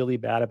past really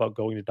bad about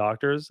going to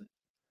doctors.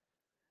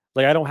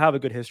 Like I don't have a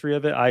good history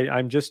of it.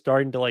 I'm just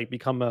starting to like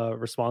become a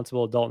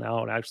responsible adult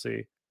now and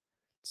actually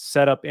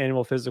set up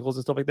annual physicals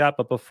and stuff like that.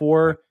 But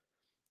before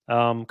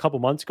a couple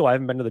months ago, I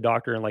haven't been to the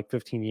doctor in like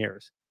 15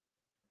 years.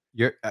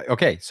 You're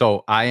okay.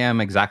 So I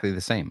am exactly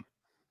the same.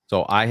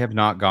 So I have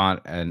not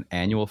got an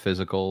annual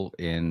physical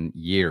in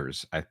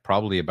years. I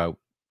probably about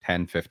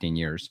 10, 15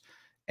 years.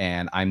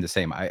 And I'm the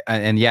same.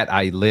 And yet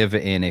I live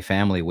in a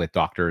family with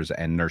doctors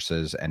and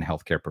nurses and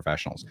healthcare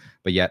professionals.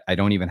 But yet I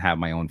don't even have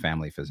my own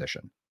family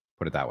physician.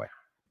 Put it that way.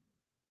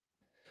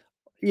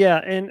 Yeah,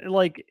 and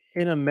like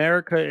in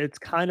America, it's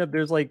kind of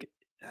there's like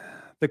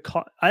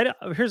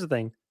here's the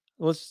thing.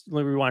 Let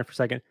me rewind for a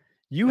second.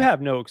 You Yeah.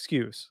 have no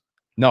excuse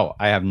No,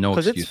 I have no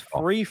because it's excuse at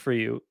all. free for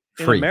you.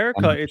 In Free.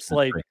 America, 100% it's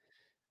like free.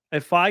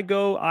 if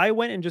I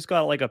went and just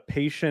got like a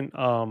patient,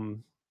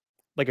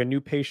 like a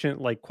new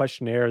patient like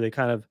questionnaire.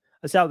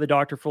 I sat with the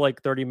doctor for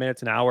like 30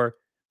 minutes, an hour.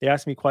 They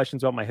asked me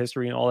questions about my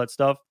history and all that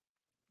stuff.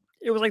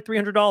 It was like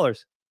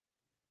 $300.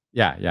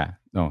 Yeah, yeah.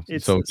 No.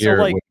 It's So so here,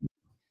 like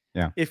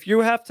yeah, if you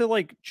have to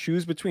like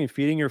choose between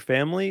feeding your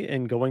family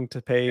and going to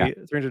yeah. pay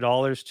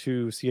 $300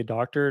 to see a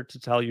doctor to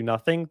tell you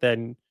nothing,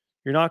 then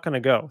you're not going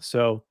to go.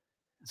 So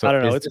I So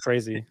don't know. It's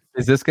crazy.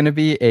 is this going to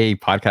be a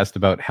podcast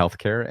about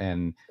healthcare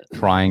and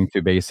trying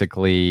to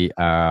basically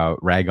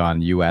rag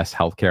on U.S.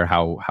 healthcare,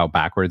 how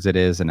backwards it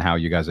is, and how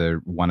you guys are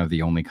one of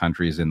the only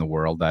countries in the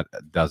world that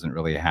doesn't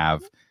really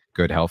have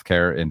good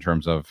healthcare in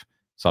terms of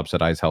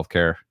subsidized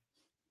healthcare?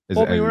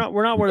 Well, I mean,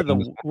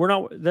 we're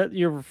not that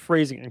you're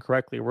phrasing it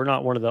incorrectly. We're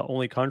not one of the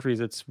only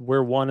countries.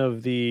 We're one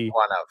of the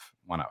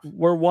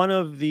we're one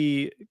of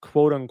the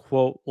quote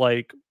unquote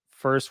like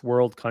first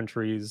world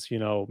countries,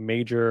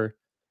 major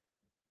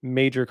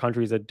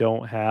countries that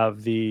don't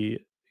have the,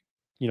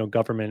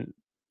 government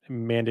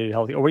mandated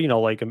health or,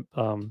 like,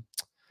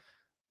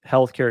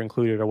 healthcare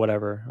included or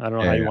whatever. I don't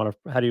know Yeah,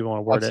 how do you want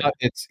to word it?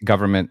 It's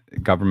government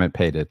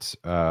paid. It's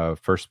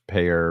first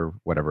payer,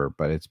 whatever,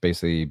 but it's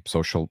basically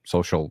social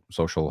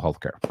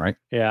healthcare, right?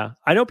 Yeah.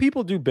 I know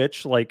people do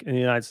bitch like in the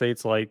United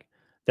States, like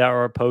that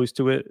are opposed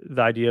to it.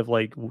 The idea of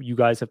like you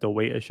guys have to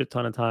wait a shit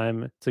ton of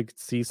time to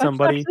see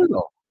somebody. That's not true,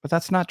 though. But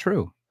that's not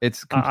true.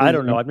 It's I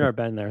don't know. completely. I've never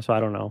been there, so I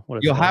don't know what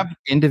it's You'll like. have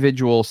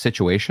individual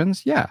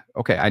situations. Yeah.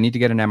 Okay. I need to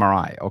get an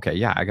MRI. Okay.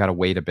 Yeah. I got to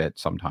wait a bit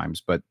sometimes.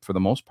 But for the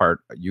most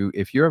part,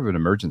 if you have an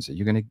emergency,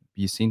 you're going to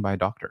be seen by a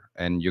doctor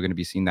and you're going to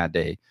be seen that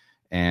day.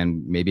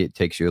 And maybe it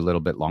takes you a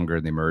little bit longer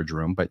in the emerge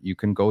room, but you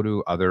can go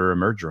to other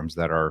emerge rooms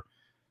that are,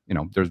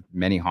 there's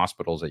many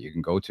hospitals that you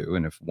can go to.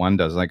 And if one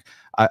does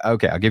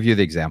okay, I'll give you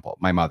the example.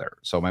 My mother.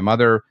 So my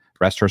mother,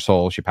 rest her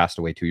soul, she passed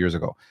away 2 years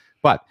ago,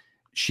 but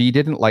she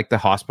didn't like the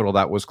hospital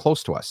that was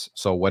close to us.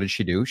 So what did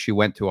she do? She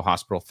went to a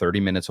hospital 30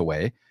 minutes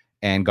away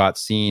and got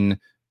seen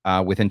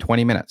within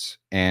 20 minutes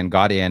and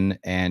got in,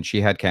 and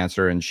she had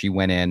cancer, and she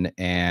went in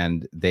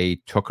and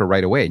they took her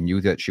right away, knew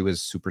that she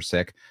was super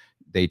sick.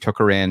 They took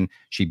her in.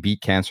 She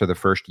beat cancer the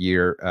first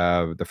year,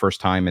 the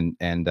first time,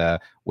 and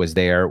was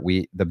there.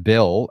 The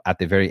bill at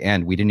the very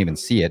end, we didn't even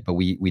see it, but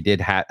we did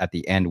at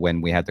the end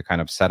when we had to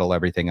kind of settle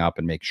everything up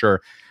and make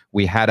sure.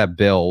 We had a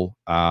bill,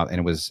 and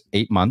it was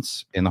 8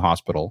 months in the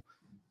hospital,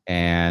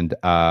 and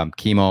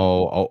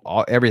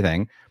chemo,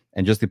 everything.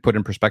 And just to put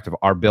in perspective,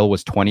 our bill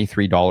was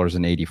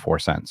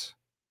 $23.84.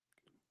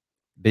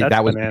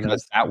 That was bananas.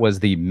 because that was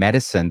the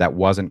medicine that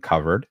wasn't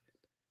covered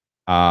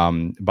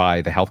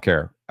by the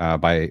healthcare,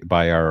 by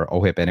our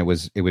OHIP, and it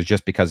was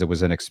just because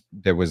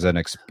there was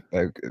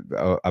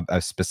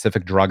a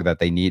specific drug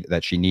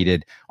that she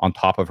needed on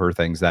top of her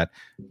things that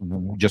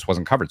just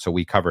wasn't covered. So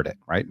we covered it,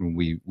 right? And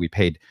we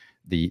paid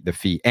the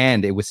fee,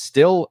 and it was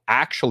still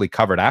actually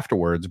covered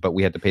afterwards, but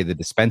we had to pay the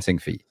dispensing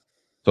fee.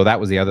 So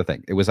that was the other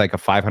thing. It was like a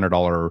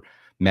 $500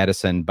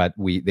 medicine, but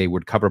they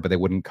would cover, but they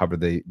wouldn't cover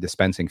the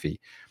dispensing fee.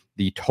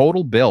 The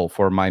total bill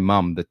for my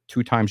mom, the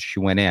 2 times she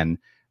went in,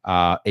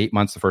 8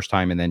 months the first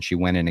time, and then she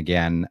went in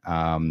again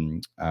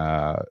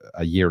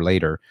a year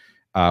later,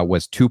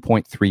 was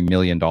 $2.3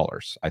 million,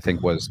 I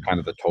think was kind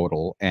of the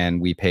total.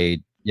 And we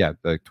paid yeah,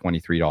 the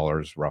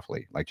 $23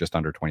 roughly, like just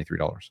under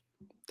 $23.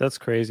 That's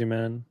crazy,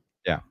 man.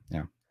 Yeah,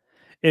 yeah,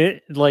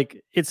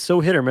 It's so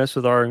hit or miss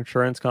with our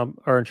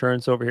our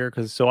insurance over here,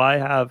 because so I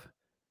have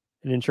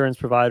an insurance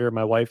provider,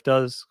 my wife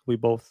does. We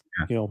both,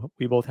 yeah,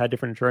 we both had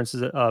different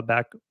insurances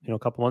back, a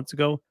couple months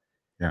ago,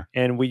 yeah.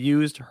 and we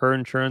used her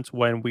insurance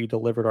when we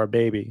delivered our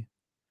baby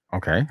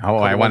Okay. a Oh,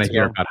 I couple want months to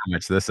hear ago. about how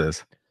much this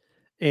is.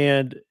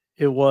 And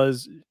it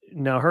was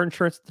now her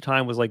insurance at the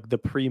time was like the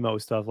primo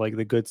stuff, like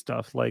the good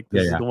stuff. Like Yeah,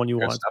 this is yeah. the one you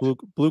Good want. It's stuff.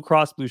 Blue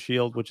Cross Blue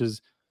Shield, which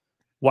is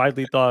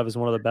widely thought of as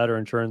one of the better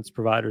insurance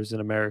providers in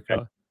Okay.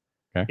 America.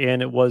 Okay.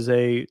 And it was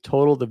a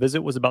total. The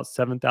visit was about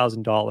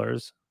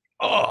 $7,000,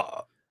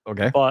 Oh,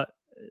 okay. but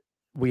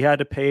we had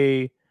to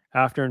pay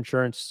after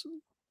insurance,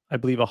 I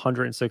believe,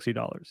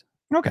 $160,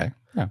 Okay.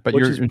 Yeah, but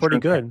which your is pretty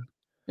insurance, good.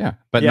 yeah,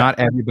 but Yeah. not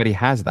everybody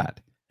has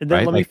that, And then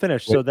right? let me Like,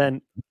 finish. So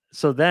then,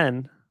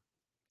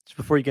 just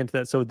before you get into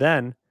that, so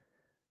then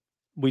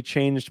we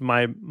changed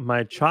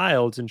my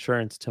child's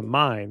insurance to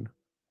mine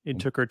and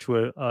took her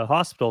to a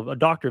hospital, a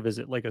doctor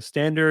visit, like a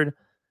standard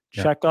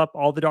yeah. checkup.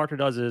 All the doctor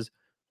does is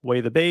weigh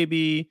the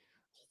baby,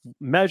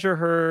 measure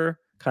her,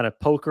 kind of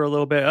poke her a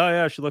little bit. Oh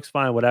yeah, she looks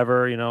fine,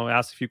 whatever,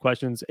 ask a few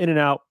questions, in and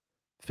out,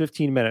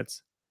 15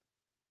 minutes,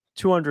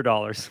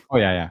 $200. Oh,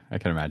 yeah, yeah. I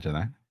can imagine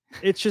that.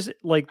 It's just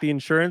like the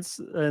insurance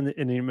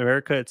in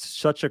America, it's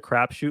such a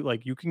crapshoot.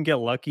 Like you can get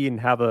lucky and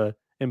have a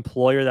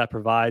employer that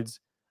provides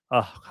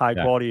a high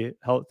Yeah. quality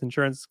health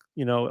insurance,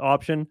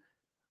 option,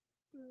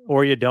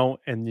 or you don't,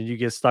 and then you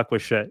get stuck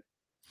with shit.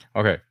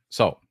 Okay.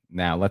 So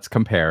now let's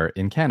compare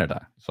in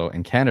Canada. So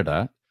in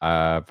Canada,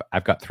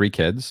 I've got 3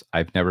 kids.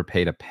 I've never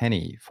paid a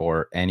penny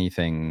for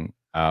anything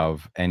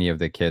of any of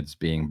the kids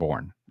being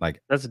born.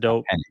 Like That's a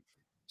dope. penny.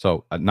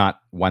 So not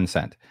 1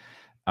 cent.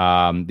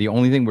 The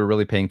only thing we're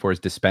really paying for is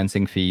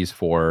dispensing fees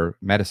for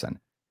medicine.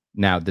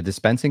 Now, the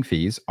dispensing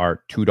fees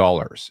are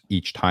 $2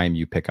 each time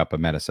you pick up a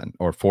medicine,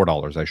 or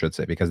 $4, I should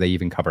say, because they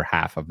even cover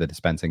half of the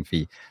dispensing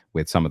fee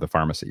with some of the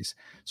pharmacies.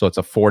 So it's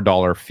a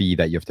 $4 fee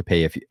that you have to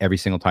pay every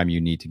single time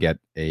you need to get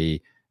a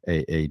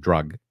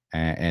drug.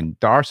 And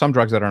there are some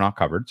drugs that are not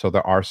covered. So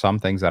there are some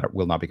things that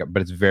will not be covered,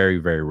 but it's very,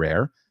 very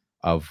rare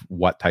of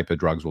what type of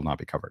drugs will not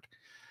be covered.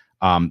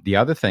 The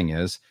other thing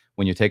is,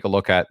 when you take a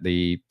look at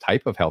the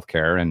type of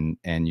healthcare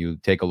and you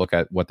take a look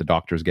at what the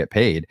doctors get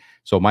paid.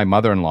 So my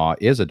mother-in-law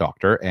is a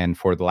doctor, and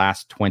for the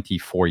last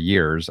 24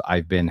 years,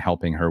 I've been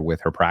helping her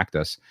with her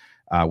practice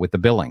with the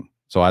billing.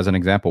 So as an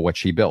example, what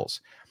she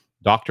bills,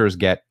 doctors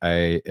get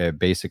a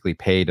basically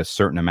paid a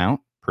certain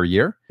amount per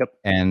year, Yep.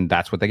 and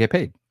that's what they get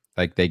paid.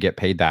 Like they get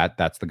paid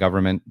that's the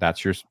government.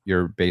 That's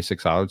your basic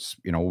salary. It's,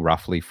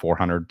 roughly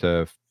 400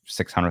 to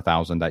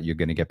 600,000 that you're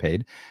going to get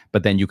paid,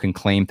 but then you can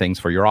claim things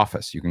for your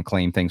office. You can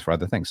claim things for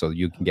other things. So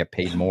you can get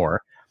paid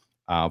more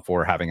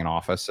for having an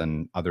office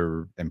and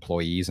other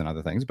employees and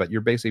other things, but you're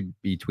basically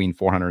between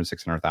 400 and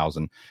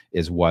 600,000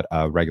 is what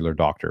a regular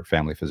doctor,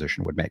 family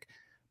physician would make.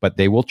 But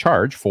they will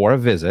charge for a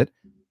visit.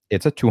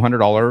 It's a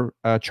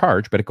 $200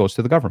 charge, but it goes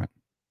to the government.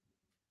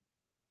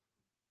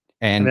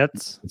 And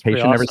that's the patient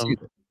awesome. never sees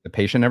it. The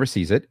patient never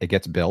sees it. It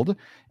gets billed,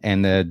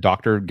 and the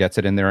doctor gets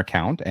it in their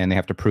account, and they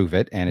have to prove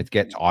it, and it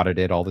gets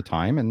audited all the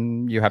time,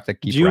 and you have to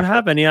keep. Do you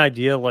have any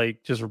idea,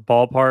 like just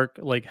ballpark,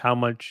 like how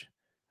much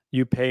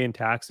you pay in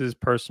taxes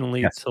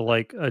personally Yes.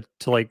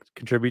 to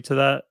contribute to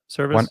that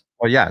service?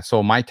 Well, yeah.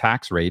 So my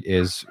tax rate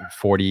is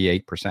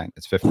 48%.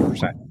 It's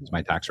 50% is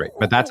my tax rate,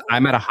 but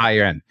I'm at a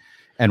higher end.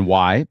 And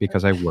why?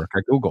 Because I work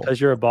at Google. Because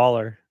you're a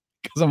baller.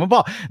 Because I'm a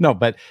ball. No,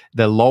 but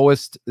the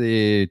lowest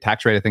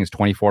tax rate I think is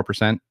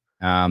 24%.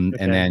 And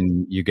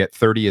then you get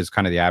 30 is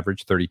kind of the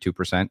average.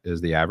 32%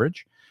 is the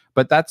average.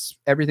 But that's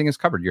everything is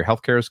covered. Your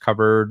healthcare is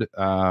covered.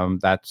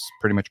 That's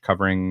pretty much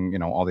covering,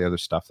 all the other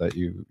stuff that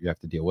you have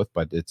to deal with.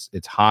 But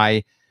it's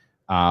high.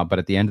 But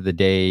at the end of the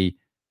day,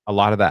 a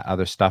lot of that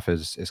other stuff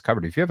is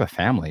covered. If you have a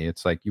family,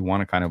 it's like you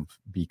want to kind of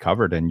be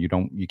covered, and you're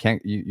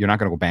not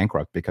going to go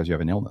bankrupt because you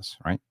have an illness,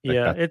 right?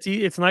 Yeah,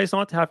 it's nice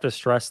not to have to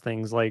stress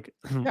things like.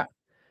 Yeah.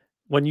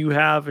 When you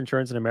have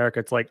insurance in America,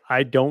 it's like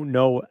I don't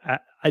know.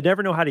 I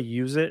never know how to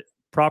use it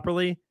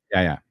properly.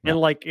 Yeah.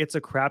 And like it's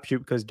a crapshoot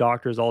because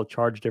doctors all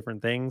charge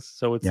different things.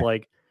 So it's Yeah.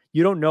 like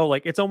you don't know.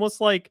 Like it's almost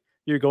like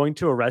you're going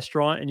to a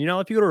restaurant, and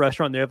if you go to a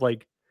restaurant, they have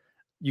like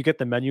you get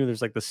the menu.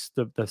 There's like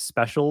the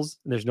specials,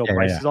 and there's no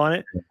prices on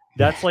it.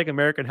 That's like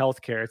American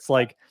healthcare. It's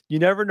like you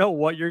never know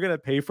what you're gonna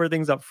pay for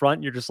things up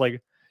front. You're just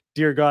like,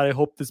 dear God, I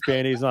hope this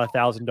Band-Aid is not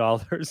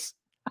 $1,000.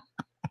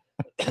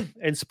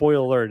 And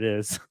spoiler alert,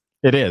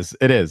 it is.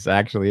 It is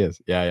actually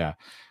is. Yeah.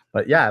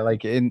 But yeah,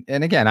 like and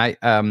again,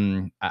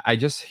 I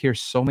just hear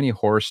so many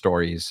horror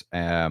stories.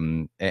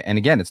 And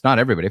again, it's not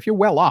everybody. If you're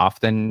well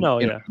off, then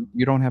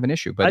you don't have an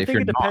issue. But I if think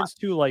you're it depends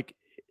too. Like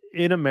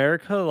in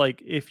America,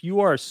 like if you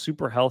are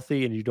super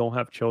healthy and you don't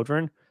have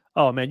children,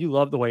 oh man, you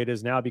love the way it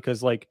is now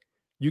because like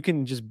you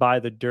can just buy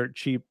the dirt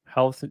cheap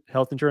health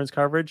insurance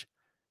coverage.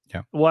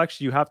 Yeah. Well,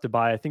 actually, you have to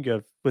buy. I think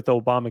with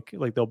Obama,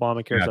 like the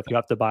Obamacare stuff, you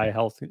have to buy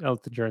health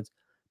insurance.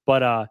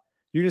 But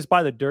you just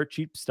buy the dirt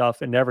cheap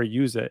stuff and never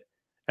use it,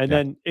 And Yeah.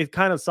 then it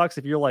kind of sucks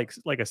if you're like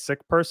a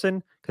sick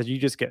person because you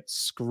just get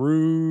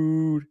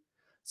screwed.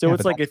 So Yeah,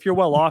 it's but like that's if you're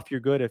well off, you're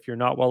good. If you're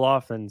not well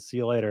off, then see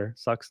you later.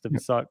 Sucks to yeah,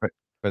 suck.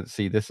 but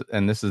see this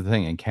is the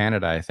thing in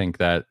Canada. I think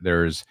that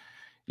there's,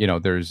 you know,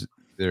 there's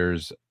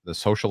the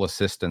social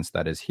assistance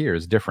that is here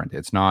is different.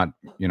 It's not,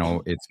 you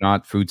know, it's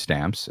not food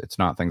stamps. It's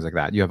not things like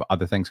that. You have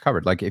other things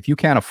covered. Like if you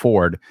can't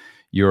afford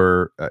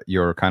your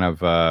kind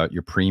of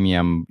your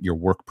premium, your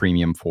work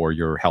premium for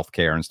your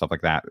healthcare and stuff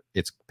like that,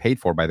 it's paid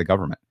for by the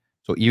government.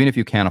 So even if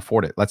you can't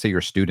afford it, let's say you're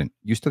a student,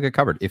 you still get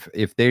covered.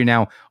 If they're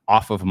now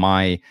off of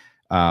my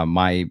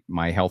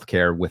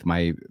healthcare with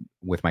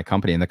my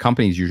company, and the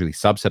company is usually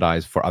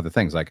subsidized for other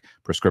things like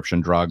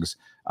prescription drugs,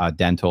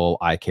 dental,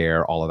 eye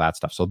care, all of that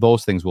stuff. So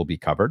those things will be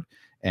covered,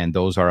 and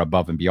those are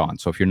above and beyond.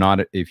 So if you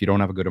don't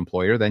have a good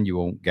employer, then you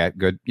won't get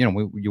good. You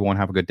know, you won't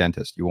have a good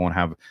dentist. You won't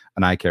have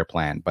an eye care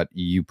plan, but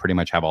you pretty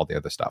much have all the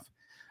other stuff.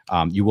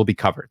 You will be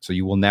covered, so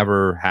you will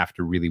never have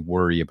to really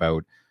worry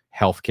about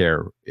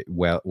healthcare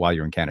while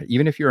you're in Canada.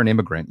 Even if you're an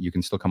immigrant, you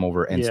can still come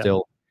over and Yeah.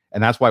 still.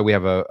 And that's why we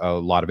have a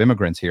lot of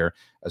immigrants here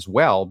as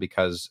well,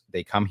 because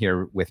they come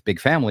here with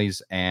big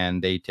families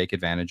and they take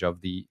advantage of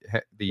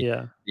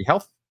Yeah. the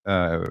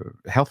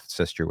health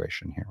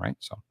situation here, right?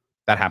 So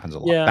that happens a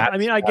lot. Yeah. I That's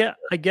mean,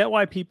 I get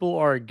why people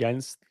are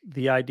against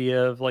the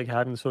idea of like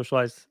having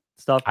socialized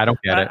stuff. I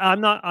don't get it.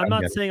 I'm I don't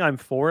not get it. saying I'm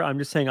for it. I'm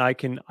just saying I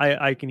can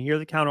hear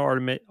the counter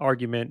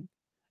argument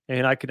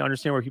and I can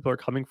understand where people are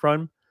coming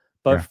from.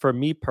 But Yeah, for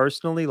me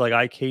personally, like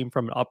I came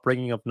from an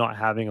upbringing of not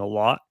having a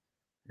lot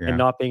and yeah.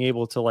 not being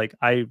able to like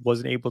I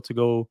wasn't able to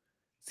go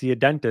see a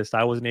dentist.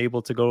 I wasn't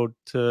able to go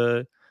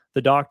to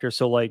the doctor.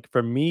 So like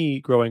for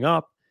me growing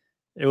up,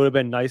 it would have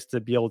been nice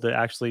to be able to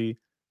actually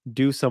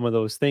do some of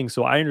those things.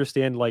 So I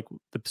understand like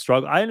the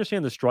struggle. I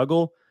understand the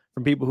struggle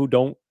from people who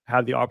don't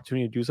have the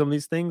opportunity to do some of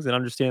these things and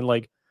understand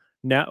like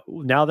now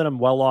that I'm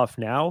well off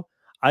now,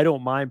 I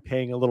don't mind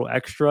paying a little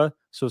extra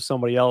so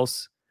somebody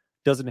else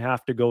doesn't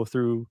have to go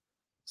through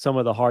some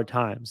of the hard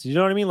times. You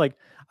know what I mean? Like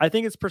I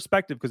think it's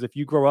perspective because if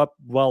you grow up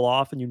well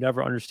off and you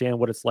never understand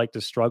what it's like to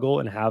struggle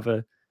and have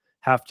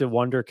to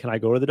wonder, can I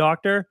go to the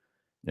doctor?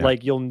 Yeah.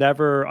 Like you'll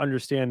never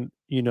understand,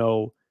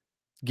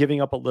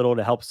 giving up a little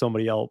to help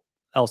somebody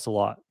else a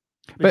lot.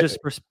 It's But just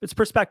it's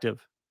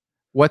perspective.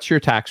 what's your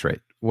tax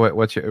rate?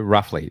 What's your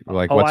roughly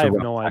like? Oh, What's I a have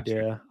rough no tax rate?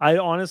 idea. I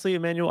honestly,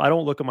 Emmanuel, I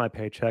don't look at my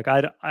paycheck.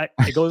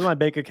 It goes in my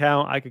bank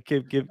account. I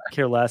could give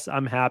care less.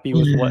 I'm happy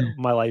with what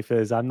my life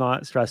is. I'm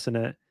not stressing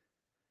it.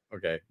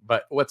 Okay,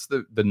 but what's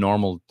the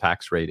normal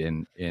tax rate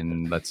in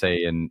let's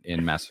say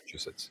in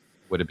Massachusetts?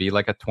 Would it be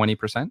like a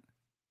 20%?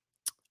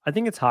 I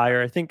think it's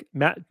higher. I think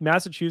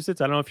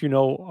Massachusetts. I don't know if you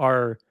know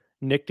our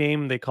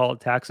nickname. They call it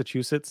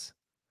Taxachusetts.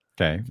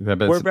 Okay,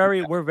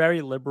 We're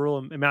very liberal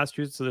in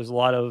Massachusetts. So there's a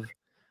lot of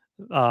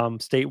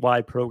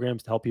statewide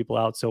programs to help people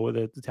out. So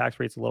the tax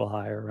rate's a little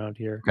higher around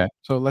here. okay.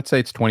 So let's say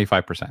it's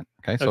 25%.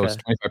 Okay, so it's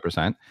Okay.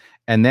 25%,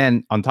 and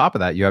then on top of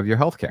that, you have your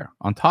healthcare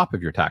on top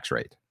of your tax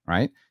rate,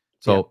 right? Yeah.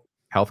 So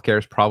healthcare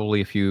is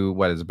probably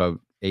what is about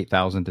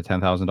 $8,000 to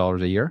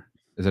 $10,000 a year.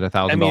 Is it a I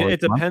thousand mean, dollars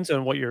it a month? depends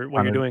on what you're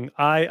 100. doing.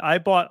 I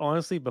bought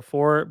honestly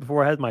before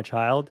I had my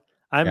child.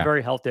 I'm Yeah,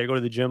 very healthy. I go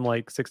to the gym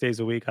like 6 days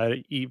a week.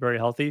 I eat very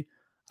healthy.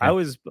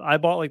 yeah. I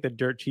bought like the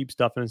dirt cheap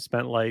stuff and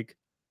spent like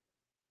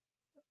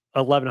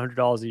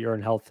 $1,100 a year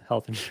in health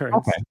Okay,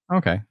 insurance.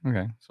 okay.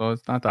 So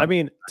it's not I that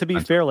mean, to be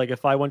expensive. fair, like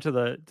if I went to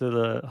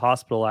the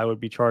hospital, I would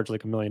be charged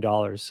like $1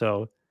 million.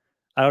 So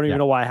I don't Yeah. even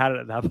know why I had it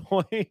at that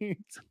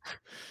point.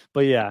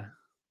 But yeah,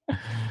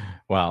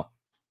 Well,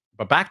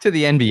 but back to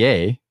the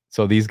NBA.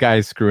 So these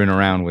guys screwing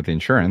around with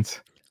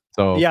insurance.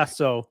 So yeah.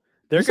 So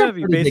they're these are going to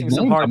be pretty big facing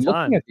some names. hard I'm looking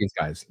time. at these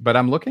guys, but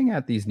I'm looking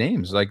at these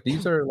names. Like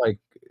these are like,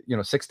 you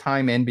know,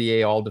 6-time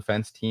NBA All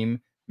Defense Team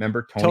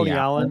member Tony Tony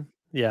Allen. Allen,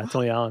 yeah,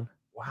 Tony Allen.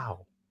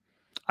 Wow.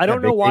 I Yeah,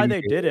 don't know Big why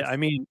Baby they did it. I Davis.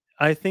 mean,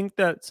 I think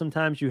that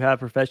sometimes you have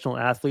professional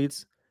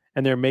athletes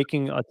and they're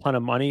making a ton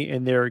of money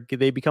and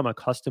they become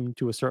accustomed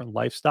to a certain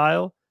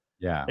lifestyle.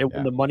 Yeah, And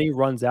when yeah, the money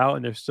runs out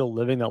and they're still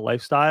living that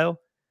lifestyle,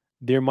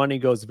 their money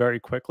goes very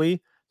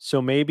quickly.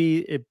 So maybe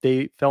if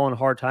they fell on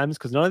hard times,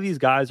 because none of these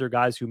guys are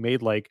guys who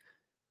made like,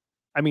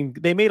 I mean,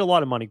 they made a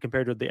lot of money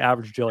compared to the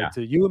average Joe. yeah. Like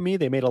to you and me,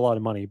 they made a lot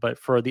of money, but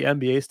for the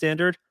NBA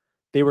standard,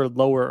 they were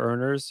lower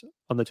earners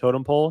on the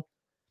totem pole.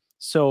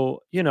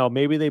 So,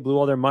 maybe they blew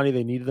all their money,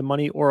 they needed the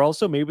money, or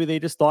also maybe they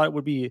just thought it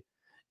would be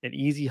an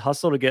easy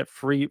hustle to get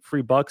free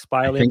bucks,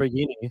 buy I a think,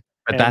 Lamborghini.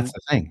 but that's And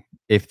the thing.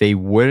 If they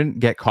wouldn't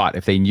get caught,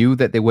 if they knew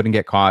that they wouldn't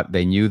get caught,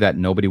 they knew that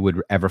nobody would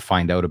ever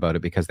find out about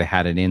it because they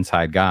had an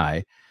inside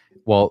guy.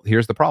 Well,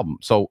 here's the problem.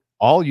 So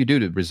all you do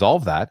to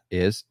resolve that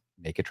is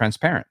make it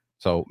transparent.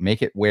 So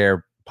make it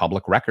where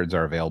public records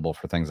are available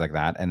for things like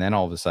that. And then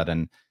all of a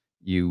sudden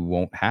you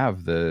won't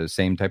have the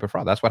same type of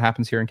fraud. That's what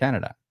happens here in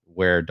Canada,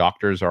 where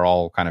doctors are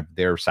all kind of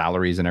their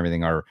salaries and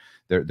everything are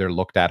they're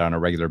looked at on a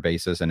regular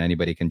basis, and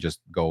anybody can just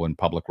go in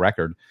public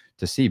record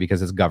to see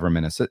because it's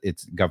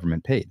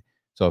government paid.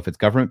 So if it's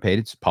government paid,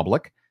 it's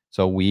public.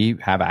 So we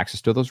have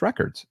access to those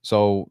records.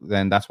 So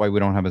then that's why we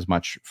don't have as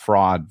much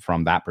fraud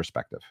from that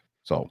perspective.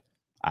 So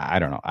I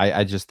don't know.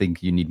 I just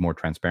think you need more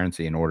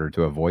transparency in order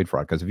to avoid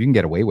fraud. Because if you can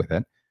get away with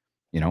it,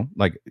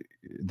 like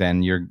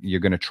then you're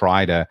going to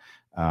try to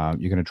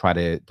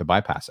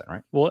bypass it,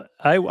 right? Well,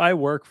 I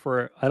work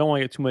for, I don't want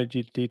to get too much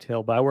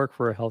detail, but I work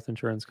for a health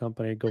insurance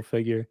company. Go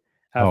figure.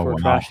 Oh, After wow.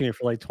 trashing it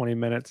for like 20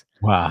 minutes.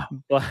 Wow.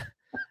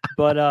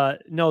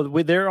 But no,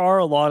 there are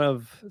a lot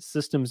of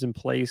systems in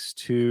place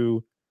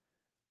to,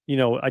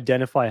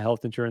 identify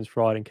health insurance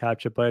fraud and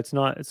catch it, but it's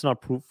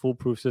not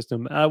foolproof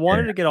system. I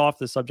wanted to get off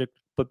the subject,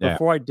 but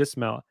before I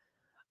dismount,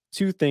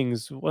 two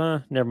things.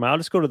 Well, never mind. I'll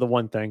just go to the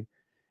one thing.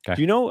 Okay.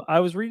 Do you know?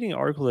 I was reading an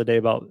article today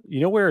about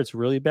where it's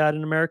really bad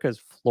in America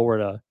is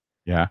Florida.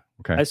 Yeah.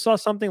 Okay. I saw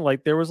something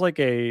like there was like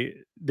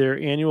their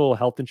annual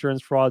health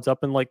insurance frauds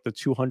up in like the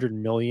 200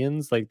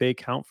 millions. Like they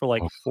account for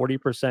like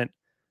 40%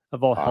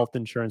 of all health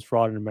insurance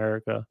fraud in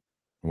America.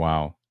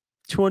 Wow.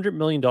 $200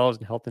 million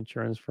in health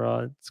insurance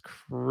fraud. It's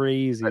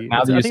crazy.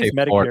 Now that I you think say it's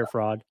Medicare Florida,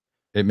 fraud.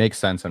 It makes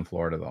sense in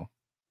Florida though.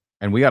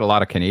 And we got a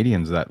lot of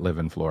Canadians that live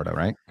in Florida,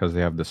 right? Because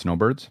they have the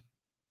snowbirds.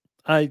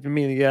 I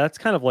mean, yeah, it's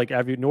kind of like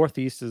every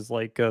Northeast is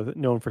like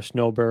known for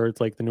snowbirds,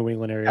 like the New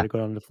England area to go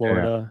down to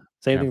Florida.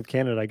 Same thing with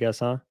Canada, I guess,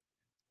 huh?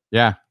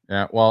 Yeah.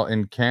 Yeah. Well,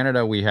 in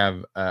Canada, we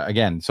have,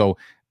 again, so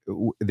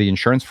the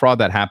insurance fraud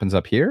that happens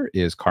up here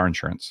is car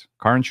insurance.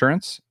 Car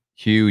insurance,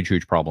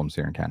 huge problems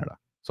here in Canada.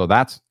 So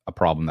that's a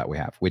problem that we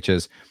have, which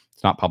is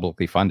it's not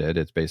publicly funded.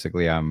 It's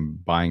basically I'm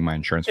buying my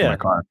insurance for my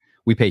car.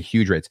 We pay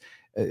huge rates.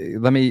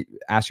 Let me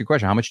ask you a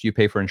question. How much do you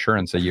pay for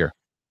insurance a year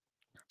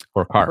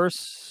for a car?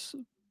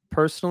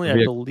 Personally,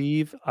 I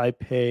believe I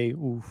pay.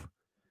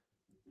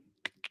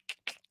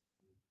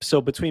 So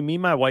between me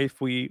and my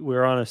wife,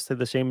 we're on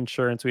the same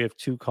insurance. We have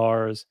two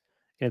cars,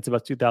 and it's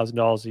about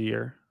 $2,000 a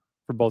year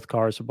for both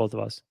cars for both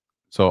of us.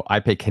 So I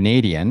pay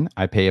Canadian.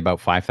 I pay about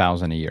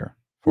 $5,000 a year.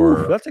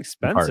 That's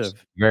expensive. Cars.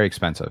 Very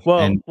expensive.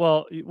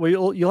 Well,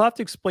 you'll have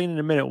to explain in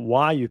a minute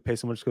why you pay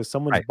so much because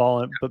someone's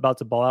about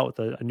to ball out with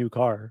a new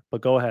car.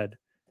 But go ahead.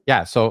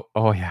 Yeah. So,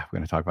 we're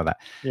going to talk about that.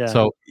 Yeah.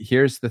 So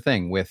here's the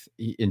thing with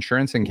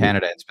insurance in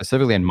Canada, and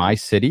specifically in my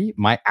city,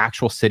 my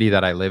actual city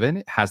that I live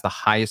in has the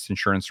highest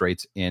insurance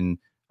rates in,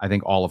 I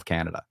think, all of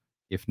Canada,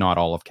 if not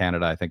all of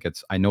Canada.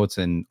 I know it's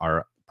in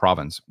our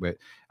province.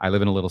 I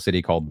live in a little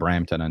city called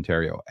Brampton,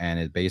 Ontario, and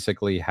it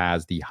basically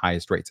has the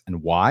highest rates.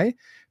 And why?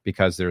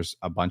 Because there's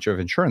a bunch of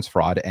insurance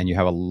fraud and you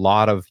have a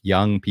lot of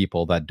young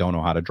people that don't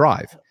know how to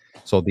drive.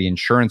 So the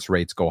insurance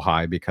rates go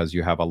high because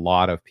you have a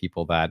lot of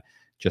people that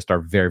just are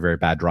very, very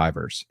bad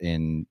drivers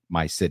in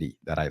my city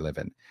that I live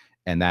in.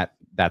 And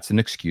that's an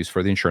excuse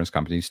for the insurance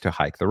companies to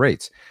hike the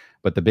rates.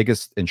 But the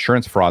biggest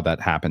insurance fraud that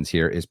happens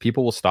here is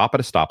people will stop at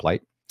a stoplight.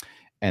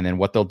 And then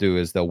what they'll do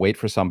is they'll wait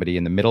for somebody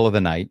in the middle of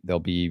the night. They'll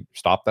be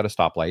stopped at a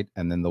stoplight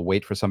and then they'll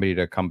wait for somebody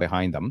to come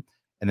behind them.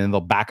 And then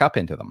they'll back up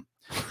into them.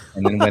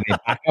 And then when they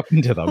back up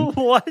into them,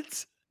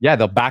 what? Yeah,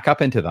 they'll back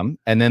up into them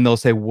and then they'll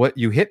say, "What?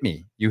 You hit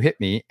me.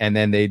 And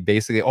then they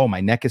basically, "Oh,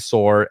 my neck is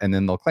sore." And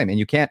then they'll claim. And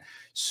you can't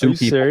sue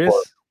people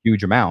for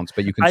huge amounts,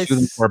 but you can sue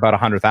them for about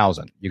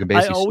 100,000. You can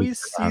basically. I always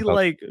see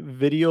like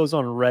videos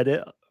on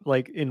Reddit,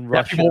 like in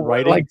Russian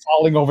writing, like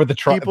falling over the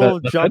truck, people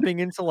jumping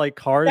into like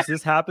cars.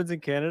 This happens in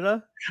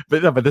Canada,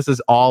 but this is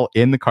all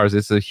in the cars.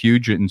 It's a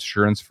huge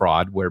insurance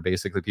fraud where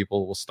basically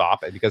people will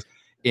stop it because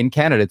in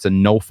Canada it's a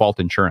no fault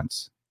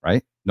insurance,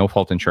 right? No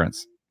fault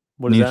insurance.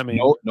 What does that mean?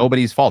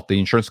 Nobody's fault. The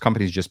insurance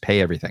companies just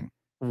pay everything.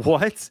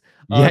 What?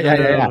 Yeah.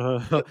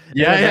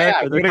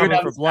 They're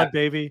coming for blood,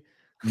 baby.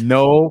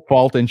 No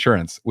fault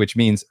insurance, which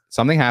means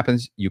something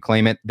happens, you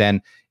claim it.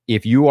 Then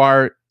if you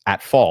are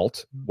at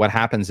fault, what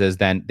happens is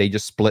then they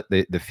just split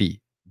the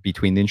fee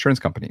between the insurance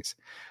companies.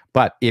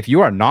 But if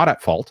you are not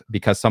at fault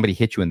because somebody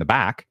hit you in the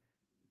back,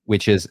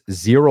 which is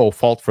zero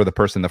fault for the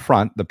person in the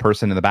front, the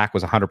person in the back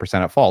was 100%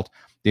 at fault,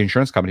 the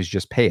insurance companies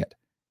just pay it.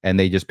 And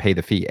they just pay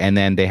the fee. And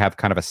then they have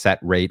kind of a set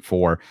rate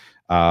for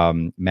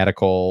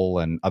medical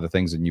and other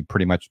things. And you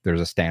pretty much, there's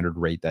a standard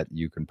rate that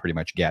you can pretty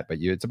much get, but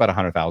it's about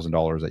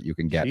 $100,000 that you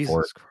can get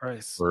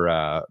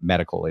for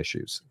medical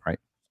issues, right?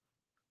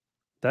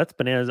 That's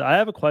bananas. I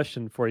have a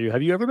question for you.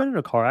 Have you ever been in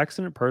a car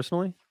accident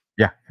personally?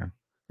 Yeah.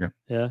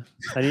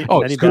 Any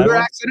scooter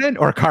accident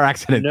or a car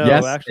accident? No,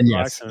 yes, actually,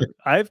 yes. Accident.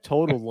 I've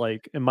totaled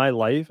in my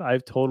life,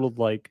 I've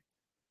totaled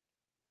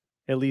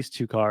at least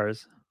 2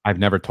 cars. I've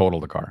never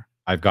totaled a car.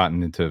 I've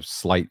gotten into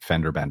slight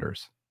fender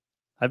benders.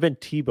 I've been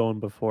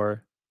T-boned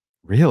before.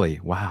 Really?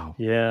 Wow.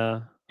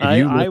 Yeah. If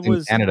you lived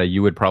in Canada,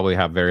 you would probably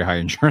have very high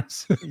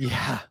insurance.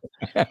 Yeah.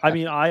 I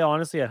mean, I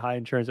honestly had high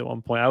insurance at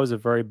one point. I was a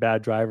very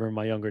bad driver in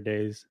my younger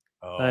days.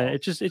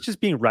 It's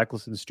just being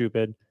reckless and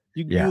stupid.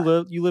 You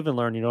live and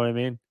learn. You know what I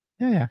mean?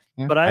 Yeah.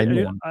 But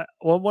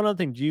one other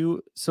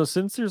thing, so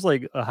since there's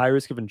like a high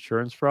risk of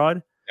insurance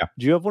fraud,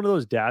 do you have one of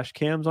those dash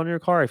cams on your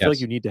car? I feel like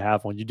you need to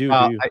have one. You do.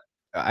 Do you?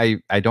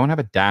 I don't have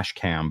a dash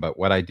cam, but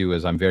what I do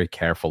is I'm very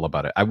careful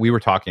about it. We were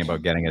talking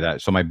about getting a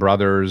dash. So my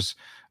brothers,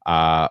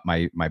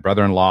 My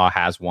brother-in-law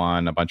has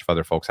one. A bunch of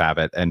other folks have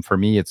it. And for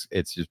me, it's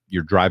just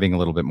you're driving a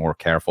little bit more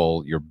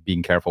careful. You're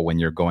being careful when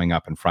you're going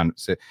up in front.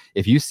 So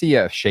if you see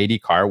a shady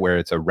car where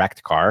it's a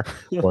wrecked car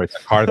or it's a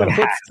car that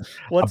has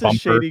what's a bumper,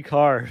 shady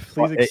car?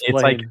 Please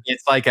explain.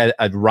 It's like a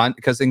run,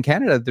 because in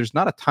Canada there's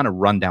not a ton of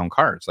rundown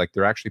cars. Like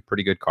they're actually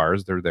pretty good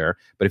cars. They're there.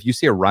 But if you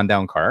see a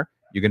rundown car,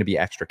 you're going to be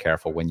extra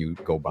careful when you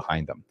go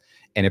behind them.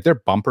 And if their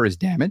bumper is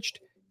damaged,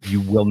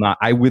 you will not.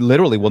 I will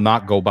literally will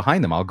not go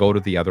behind them. I'll go to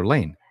the other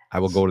lane. I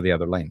will go to the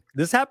other lane.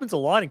 This happens a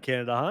lot in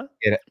Canada,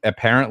 huh?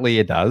 Apparently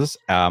it does.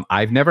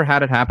 I've never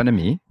had it happen to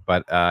me,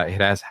 but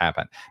it has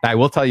happened. Now, I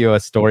will tell you a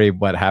story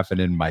what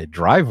happened in my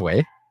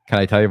driveway. Can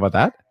I tell you about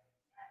that?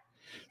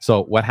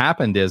 So what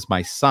happened is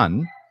my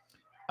son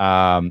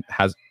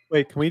has...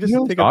 Wait, can we just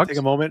take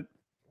a moment?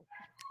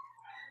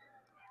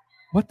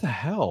 What the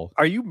hell?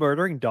 Are you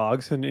murdering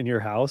dogs in your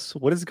house?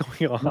 What is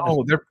going on?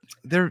 No,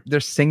 they're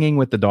singing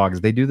with the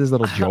dogs. They do this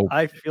little joke.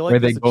 I feel like where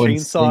they go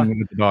chainsaw and sing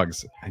with the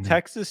dogs.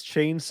 Texas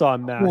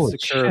Chainsaw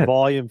Massacre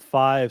Volume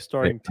 5,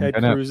 starring Ted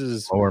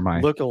Cruz's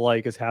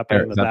look-alike, is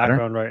happening in the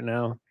background right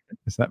now.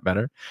 Is that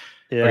better?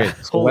 Yeah. Okay,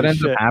 so what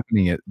ends up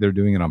happening? They're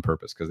doing it on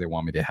purpose because they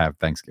want me to have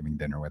Thanksgiving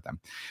dinner with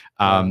them.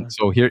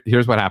 So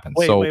here's what happens.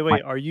 Wait.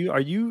 Are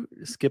you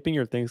skipping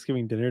your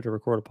Thanksgiving dinner to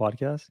record a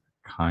podcast?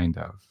 Kind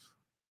of.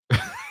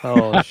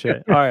 Oh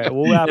shit! All right,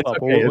 we'll wrap up.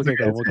 Okay, we'll get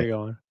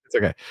going. It's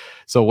okay.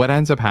 So what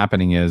ends up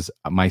happening is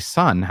my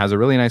son has a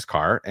really nice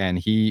car, and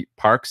he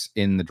parks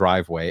in the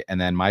driveway,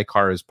 and then my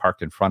car is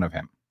parked in front of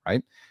him.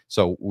 Right.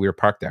 So we're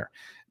parked there.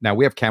 Now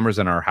we have cameras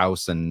in our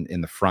house and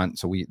in the front,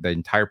 so the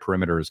entire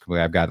perimeter is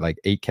complete. I've got like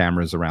 8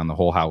 cameras around the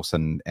whole house,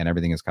 and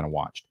everything is kind of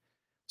watched.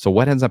 So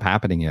what ends up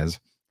happening is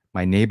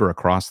my neighbor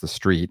across the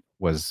street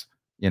was,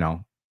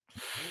 And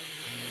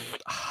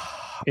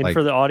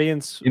for the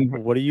audience,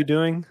 what are you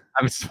doing?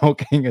 I'm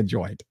smoking a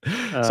joint.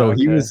 So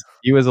he was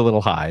a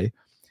little high.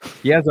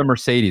 He has a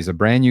Mercedes, a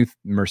brand new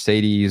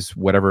Mercedes,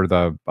 whatever,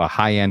 a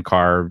high-end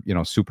car,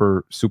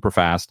 super, super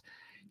fast.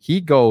 He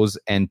goes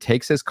and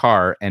takes his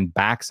car and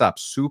backs up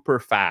super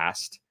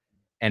fast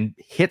and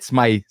hits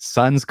my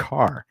son's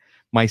car.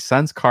 My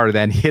son's car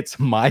then hits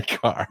my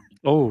car.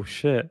 Oh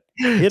shit.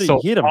 Hit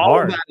him all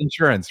hard. That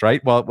insurance,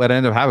 right? Well, what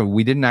ended up happening,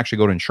 we didn't actually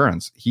go to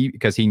insurance.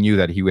 Because he knew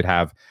that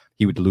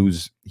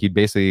he'd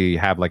basically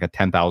have like a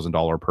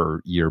 $10,000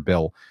 per year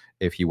bill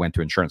if he went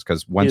to insurance.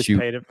 Because once you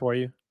paid it for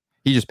you,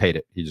 he just paid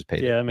it.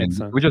 Yeah, that makes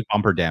sense. We just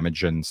bumper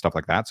damage and stuff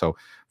like that. So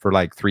for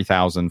like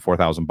 $3,000,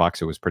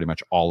 $4,000, it was pretty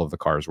much all of the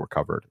cars were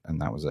covered,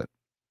 and that was it.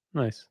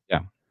 Nice.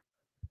 Yeah.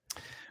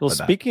 Well,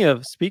 speaking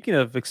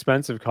of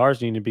expensive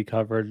cars needing to be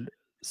covered,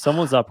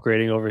 someone's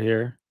upgrading over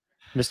here,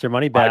 Mr.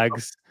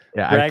 Moneybags.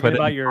 Bragging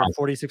about your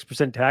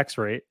 46% tax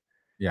rate.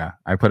 Yeah,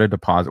 I put a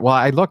deposit. Well,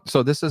 I looked.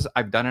 So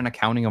I've done an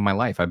accounting of my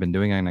life. I've been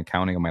doing an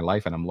accounting of my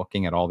life, and I'm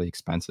looking at all the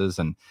expenses.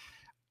 And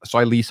so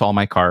I lease all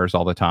my cars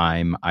all the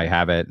time. I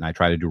have it, and I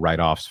try to do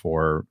write-offs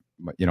for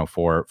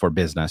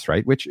business,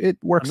 right? Which it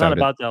works out. I'm not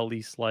about that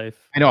lease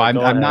life. I know.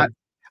 I'm not.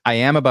 I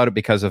am about it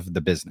because of the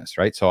business,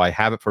 right? So I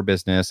have it for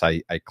business.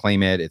 I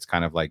claim it. It's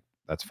kind of like,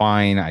 that's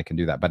fine. I can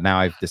do that. But now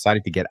I've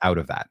decided to get out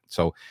of that.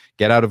 So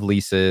get out of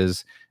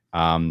leases.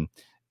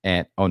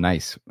 And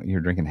nice,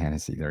 you're drinking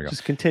Hennessy. There you go.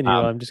 Just continue.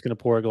 I'm just going to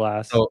pour a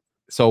glass.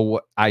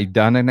 So I've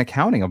done an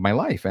accounting of my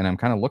life, and I'm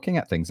kind of looking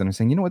at things, and I'm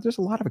saying, you know what? There's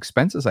a lot of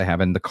expenses I have,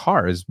 and the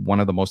car is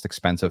one of the most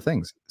expensive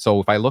things. So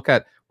if I look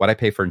at what I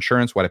pay for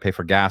insurance, what I pay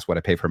for gas, what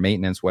I pay for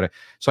maintenance,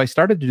 so I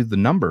started to do the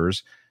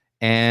numbers,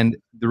 and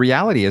the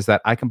reality is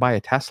that I can buy a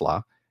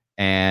Tesla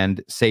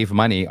and save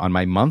money on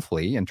my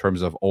monthly, in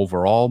terms of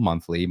overall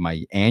monthly,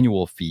 my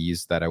annual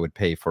fees that I would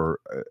pay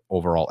for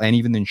overall, and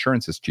even the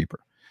insurance is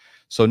cheaper.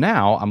 So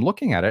now I'm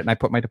looking at it, and I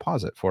put my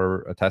deposit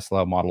for a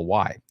Tesla Model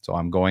Y. So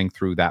I'm going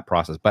through that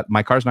process, but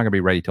my car's not going to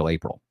be ready till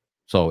April.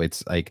 So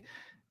it's like,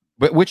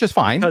 which is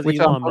fine. Because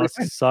Elon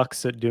Musk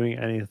sucks at doing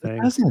anything.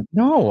 It doesn't.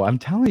 No, I'm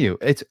telling you,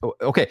 it's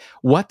okay.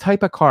 What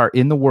type of car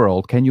in the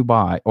world can you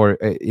buy or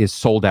is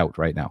sold out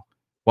right now?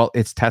 Well,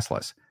 it's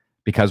Teslas.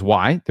 Because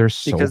why? They're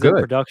so good. Their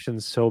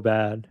production's so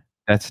bad.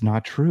 That's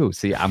not true.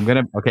 See,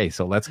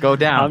 so let's go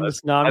down. I'm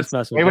just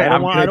messing with you. I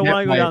don't want to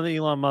go down the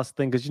Elon Musk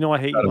thing, because I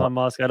hate Elon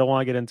Musk. I don't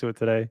want to get into it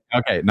today.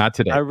 Okay, not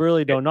today. I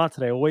really don't. Not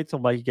today. We'll wait till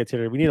Mikey gets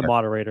here. We need a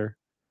moderator.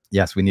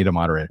 Yes, we need a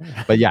moderator.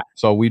 But yeah,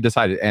 so we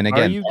decided. And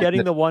again, are you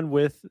getting the one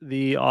with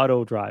the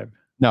auto drive?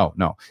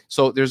 No.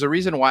 So there's a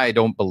reason why I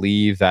don't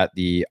believe that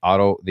the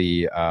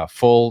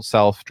full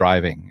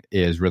self-driving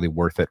is really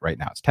worth it right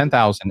now. It's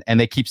 $10,000, and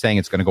they keep saying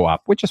it's going to go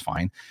up, which is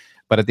fine.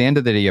 But at the end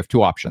of the day, you have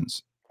 2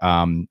 options.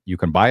 You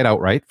can buy it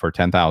outright for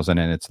 $10,000,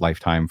 and it's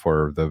lifetime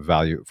for the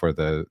value for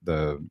the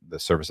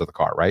service of the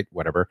car, right?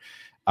 Whatever.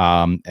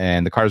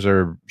 And the cars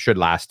should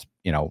last,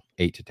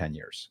 8 to 10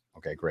 years.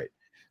 Okay, great.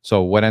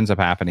 So what ends up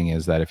happening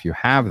is that if you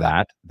have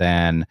that,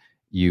 then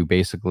you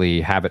basically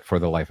have it for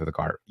the life of the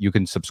car. You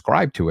can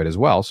subscribe to it as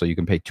well. So you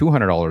can pay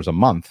 $200 a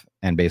month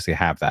and basically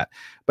have that.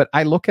 But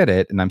I look at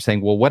it and I'm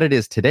saying, well, what it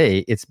is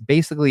today, it's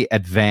basically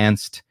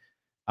advanced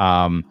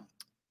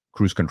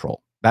cruise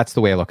control. That's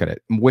the way I look at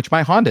it, which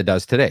my Honda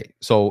does today.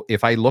 So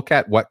if I look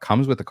at what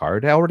comes with the car,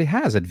 it already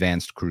has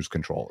advanced cruise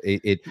control.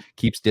 It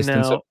keeps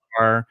distance of Now, the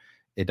car.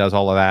 It does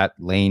all of that.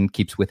 Lane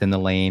keeps within the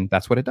lane.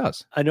 That's what it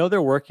does. I know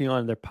they're working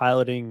on their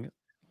piloting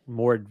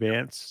more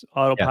advanced Yes.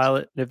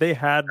 autopilot. If they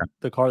had Yeah.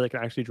 the car that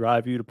can actually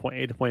drive you to point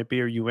A to point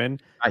B, are you in?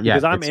 Yeah,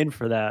 Because I'm in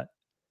for that.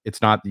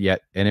 it's not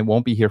yet, and it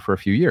won't be here for a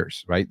few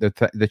years, right?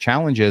 The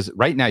challenge is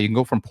right now you can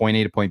go from point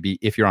A to point B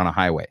if you're on a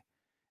highway.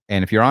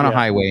 And if you're on a Yeah.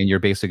 highway and you're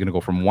basically going to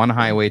go from one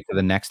highway to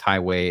the next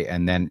highway,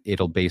 and then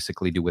it'll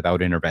basically do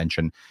without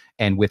intervention.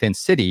 And within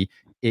city,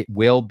 it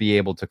will be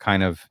able to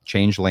kind of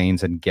change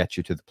lanes and get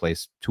you to the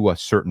place to a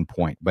certain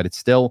point. But it's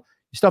still,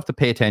 you still have to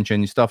pay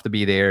attention. You still have to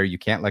be there. You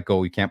can't let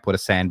go. You can't put a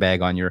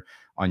sandbag on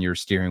your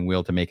steering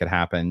wheel to make it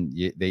happen.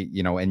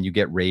 And you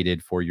get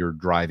rated for your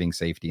driving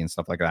safety and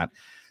stuff like that.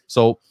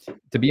 So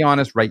to be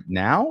honest, right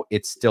now,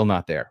 it's still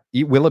not there.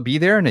 Will it be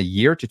there in a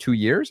year to 2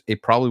 years?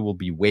 It probably will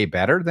be way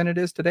better than it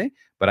is today,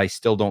 but I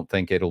still don't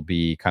think it'll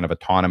be kind of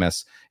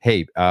autonomous.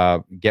 Hey,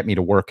 get me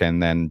to work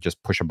and then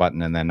just push a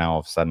button and then now all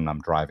of a sudden I'm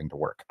driving to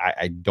work.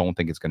 I don't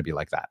think it's going to be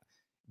like that.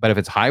 But if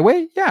it's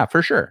highway, yeah,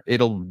 for sure.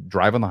 It'll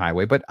drive on the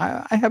highway, but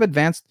I have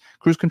advanced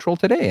cruise control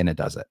today and it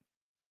does it.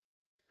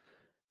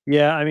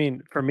 Yeah, I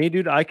mean, for me,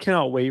 dude, I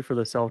cannot wait for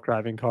the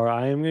self-driving car.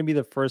 I am going to be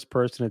the first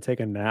person to take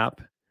a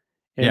nap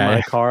in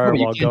my car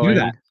You while can't do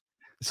that. going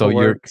So to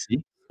work.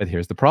 but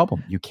here's the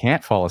problem. You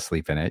can't fall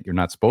asleep in it. You're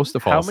not supposed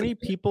to fall How asleep.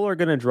 many people are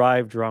going to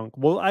drive drunk?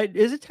 Well,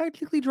 is it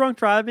technically drunk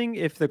driving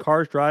if the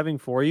car's driving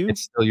for you?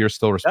 You're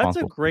still That's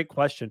responsible. a great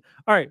question.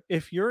 All right,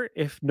 if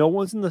no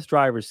one's in the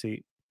driver's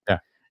seat, Yeah.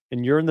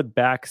 and you're in the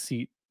back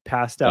seat,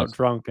 passed out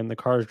drunk, and the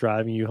car's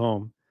driving you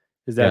home,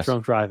 is that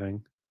drunk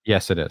driving?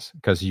 Yes, it is,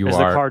 because Is the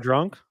car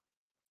drunk?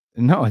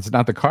 No, it's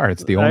not the car.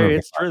 It's the owner.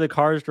 It's true. The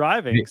car's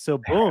driving. So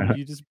boom,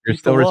 you're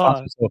still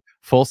responsible. So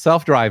full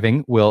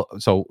self-driving will.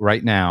 So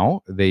right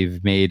now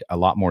they've made a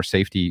lot more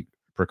safety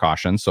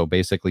precautions. So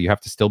basically, you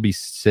have to still be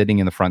sitting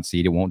in the front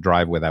seat. It won't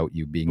drive without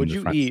you being in the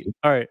front seat.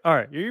 All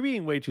right. You're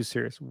being way too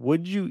serious.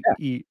 Would you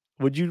eat?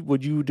 Would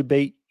you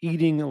debate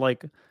eating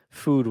like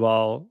food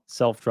while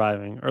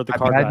self-driving or the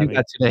car driving?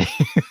 I do that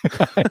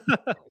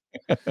today.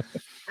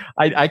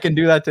 I can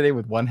do that today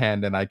with one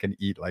hand, and I can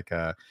eat like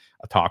a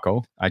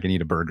taco. I can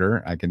eat a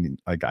burger. I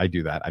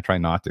do that. I try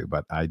not to,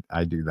 but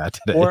I do that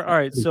today. Or all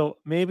right, so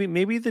maybe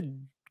the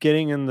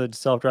getting in the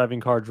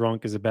self-driving car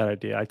drunk is a bad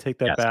idea. I take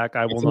that back.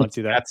 I will not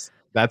do that.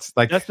 That's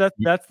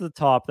the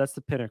top. That's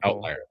the pinnacle.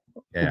 Outlier.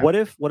 Yeah. What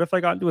if I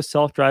got into a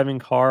self-driving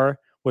car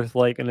with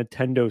like a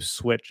Nintendo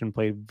Switch and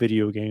played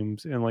video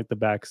games in like the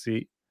back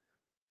seat?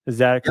 Is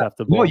that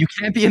acceptable? No, you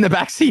can't be in the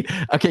back seat.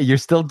 Okay, you're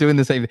still doing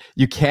the same.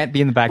 You can't be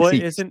in the back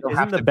seat. Isn't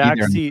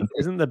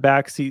the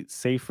back seat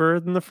safer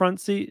than the front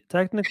seat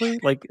technically?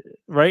 Like,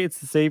 right? It's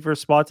the safer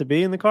spot to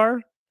be in the car.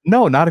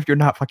 No, not if you're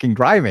not fucking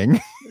driving.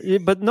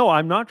 But no,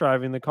 I'm not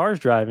driving. The car's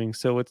driving,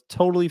 so it's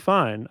totally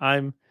fine.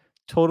 I'm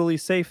totally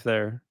safe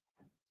there.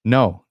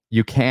 No,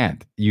 you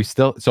can't. You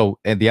still. So,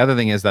 and the other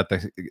thing is that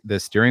the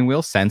steering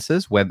wheel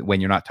senses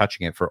when you're not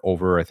touching it for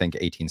over, I think,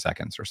 18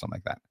 seconds or something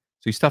like that.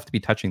 So you still have to be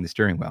touching the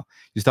steering wheel.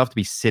 You still have to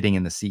be sitting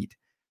in the seat.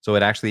 So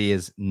it actually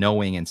is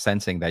knowing and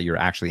sensing that you're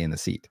actually in the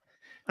seat.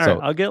 All right,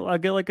 I'll get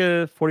like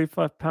a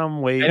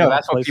 45-pound weight. I know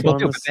that's what people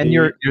do. But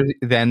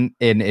then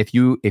if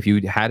you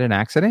had an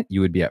accident,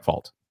 you would be at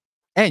fault,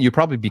 and you'd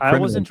probably be. I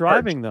wasn't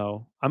driving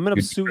though. I'm gonna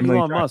sue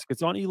Elon Musk.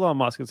 It's on Elon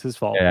Musk. It's his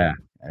fault. Yeah.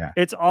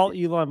 It's all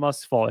Elon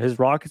Musk's fault. His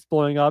rocket's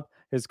blowing up.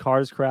 His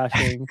car's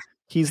crashing.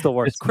 He's the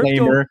worst.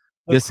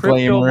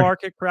 Crypto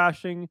market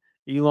crashing.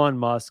 Elon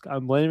Musk.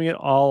 I'm blaming it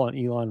all on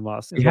Elon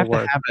Musk. We have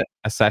to have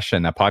a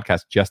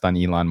podcast just on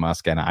Elon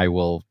Musk, and I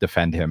will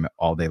defend him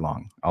all day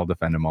long. I'll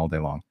defend him all day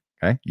long.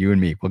 Okay, you and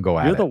me, we'll go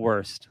at it. You're the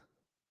worst.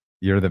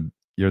 You're the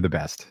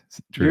best.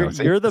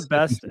 You're the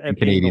best at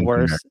being the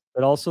worst,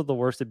 but also the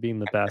worst at being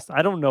the best.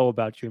 I don't know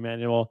about you,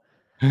 Emmanuel.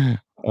 I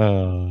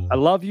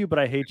love you, but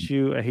I hate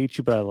you. I hate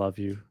you, but I love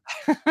you.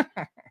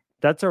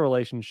 That's our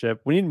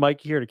relationship. We need Mike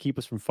here to keep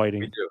us from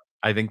fighting. We do.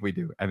 I think we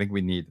do. I think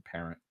we need the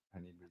parent.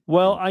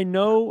 Well, I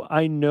know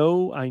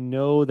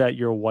that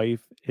your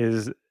wife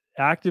is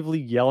actively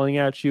yelling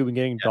at you and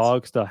getting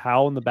dogs to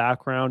howl in the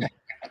background.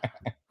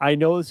 I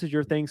know this is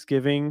your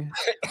Thanksgiving.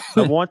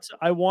 I want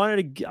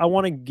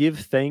to give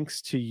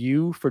thanks to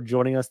you for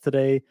joining us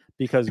today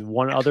because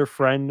one other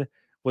friend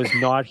was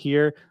not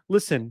here.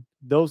 Listen,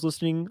 those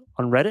listening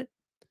on Reddit,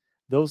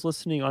 those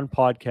listening on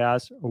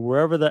podcast, or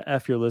wherever the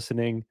F you're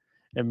listening,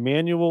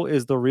 Emmanuel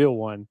is the real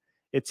one.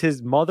 It's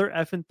his mother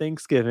effing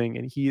Thanksgiving,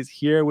 and he is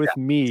here with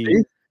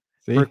me.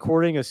 See?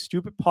 Recording a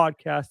stupid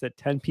podcast that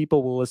 10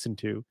 people will listen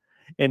to.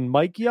 And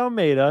Mikey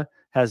Almeida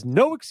has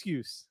no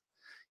excuse.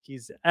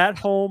 He's at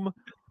home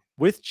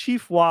with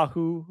Chief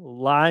Wahoo,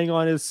 lying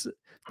on his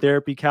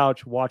therapy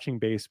couch watching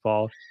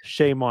baseball.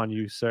 Shame on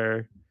you,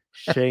 sir.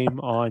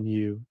 Shame on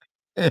you.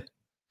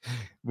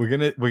 We're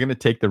gonna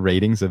take the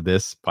ratings of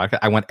this podcast.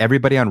 I want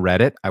everybody on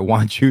Reddit. I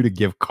want you to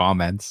give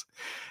comments.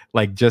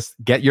 Like, just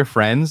get your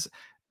friends,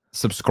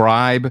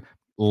 subscribe,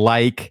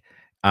 like,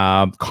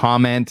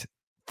 comment.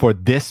 for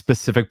this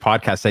specific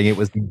podcast, saying it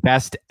was the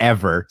best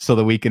ever, so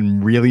that we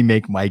can really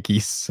make Mikey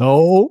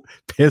so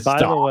pissed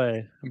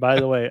off. By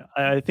the way,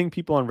 I think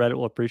people on Reddit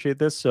will appreciate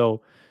this.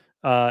 So,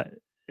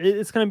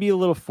 it's going to be a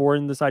little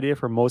foreign, this idea,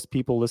 for most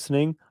people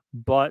listening,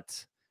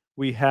 but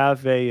we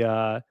have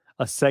a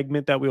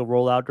segment that we'll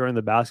roll out during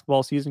the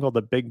basketball season called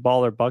the Big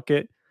Baller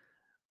Bucket.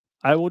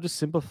 I will just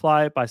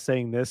simplify it by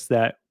saying this: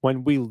 that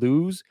when we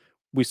lose,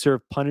 we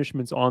serve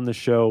punishments on the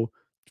show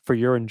for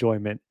your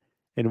enjoyment.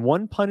 And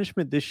one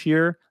punishment this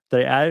year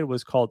that I added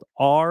was called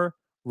R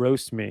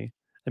Roast Me.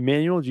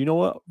 Emmanuel, do you know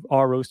what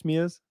R Roast Me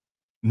is?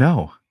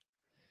 No.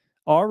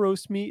 R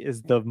Roast Me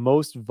is the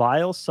most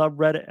vile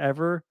subreddit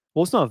ever.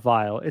 Well, it's not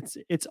vile.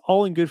 It's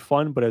all in good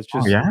fun, but it's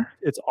just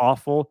it's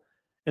awful.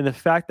 And the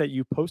fact that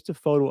you post a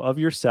photo of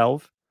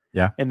yourself,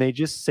 and they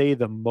just say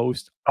the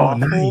most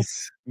awful,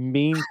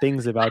 mean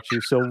things about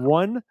you. So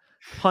one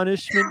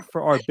punishment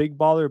for our Big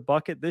Baller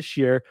Bucket this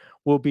year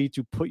will be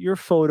to put your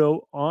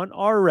photo on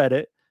our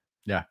Reddit.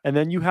 Yeah. And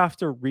then you have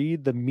to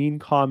read the mean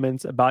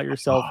comments about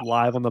yourself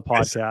live on the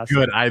podcast.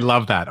 Good. I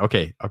love that.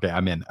 Okay.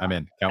 I'm in.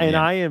 And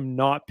I am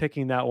not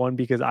picking that one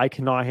because I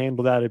cannot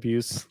handle that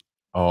abuse.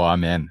 Oh,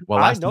 I'm in.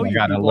 Well, I know you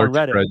got on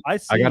Reddit. I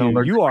see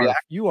you.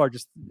 You are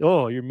just,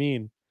 you're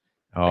mean.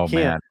 Oh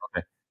man.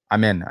 Okay.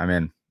 I'm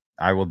in.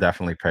 I will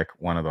definitely pick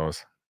one of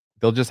those.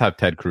 They'll just have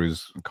Ted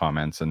Cruz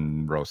comments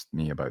and roast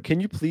me about. Can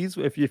you please,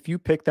 if you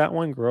pick that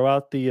one, grow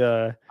out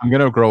the? I'm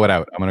gonna grow it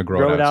out. I'm gonna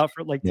grow it out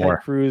for like more.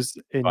 Ted Cruz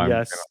and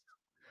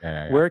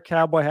wear a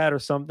cowboy hat or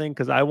something,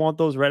 because I want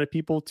those Reddit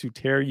people to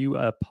tear you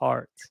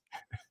apart.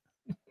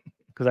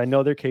 Because I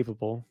know they're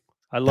capable.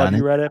 I love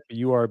you, Reddit, but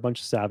you are a bunch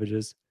of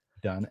savages.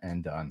 Done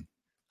and done.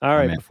 All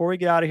right. Before we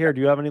get out of here,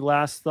 do you have any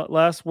last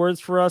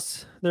words for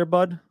us there,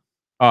 bud?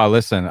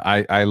 Listen,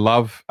 I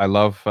love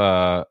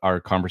our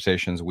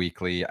conversations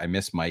weekly. I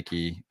miss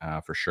Mikey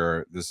for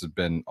sure. This has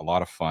been a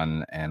lot of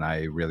fun, and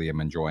I really am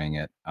enjoying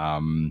it.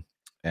 And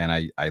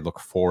I look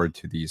forward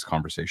to these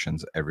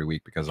conversations every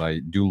week, because I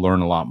do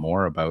learn a lot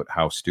more about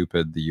how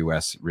stupid the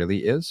U.S. really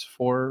is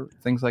for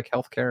things like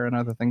healthcare and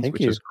other things,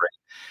 which is great.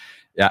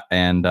 Yeah,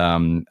 and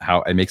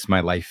how it makes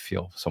my life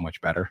feel so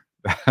much better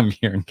that I'm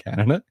here in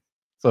Canada.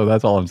 So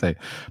that's all I'm saying.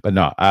 But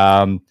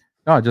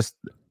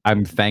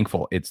I'm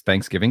thankful. It's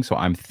Thanksgiving, so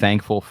I'm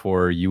thankful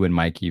for you and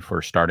Mikey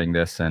for starting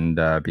this and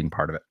being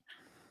part of it.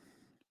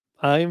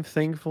 I'm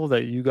thankful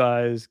that you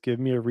guys give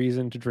me a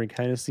reason to drink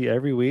Hennessy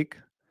every week.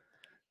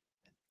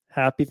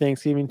 Happy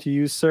Thanksgiving to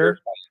you, sir.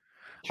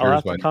 Cheers, I'll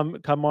have to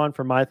come on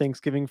for my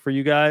Thanksgiving for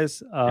you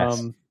guys.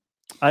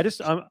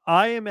 Yes.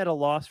 I am at a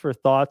loss for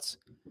thoughts.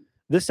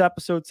 This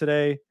episode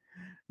today,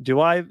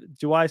 do I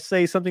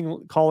say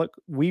something, call it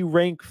we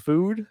rank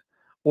food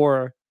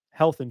or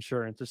health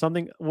insurance or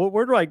something?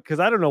 Where do I, because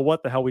I don't know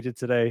what the hell we did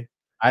today.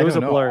 It was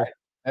a blur.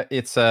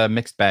 It's a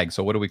mixed bag.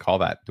 So what do we call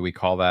that? Do we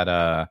call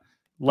that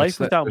Life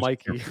Without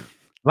Mikey?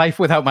 Life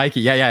Without Mikey.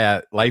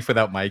 Yeah. Life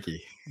Without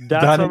Mikey.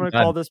 That's what I'm going to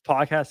call this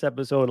podcast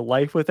episode,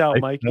 Life Without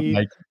Mikey.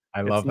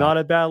 I love it's not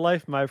a bad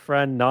life, my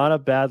friend. Not a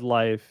bad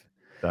life.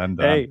 Done.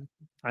 Hey,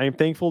 I am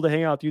thankful to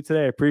hang out with you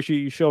today. I appreciate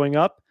you showing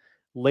up.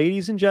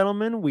 Ladies and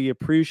gentlemen, we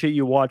appreciate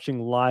you watching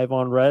live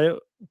on Reddit.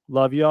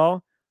 Love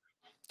y'all.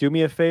 Do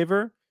me a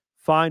favor.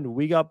 Find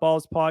We Got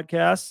Balls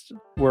podcast.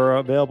 We're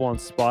available on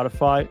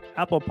Spotify,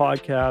 Apple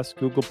Podcasts,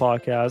 Google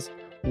Podcasts.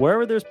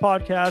 Wherever there's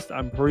podcasts,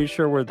 I'm pretty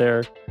sure we're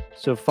there.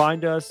 So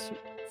find us,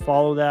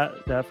 follow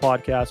that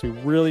podcast. We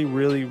really,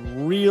 really,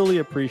 really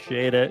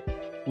appreciate it.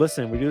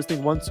 Listen, we do this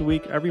thing once a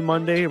week, every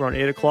Monday around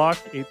 8 o'clock,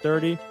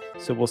 8:30.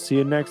 So we'll see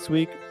you next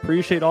week.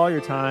 Appreciate all your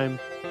time.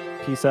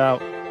 Peace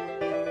out.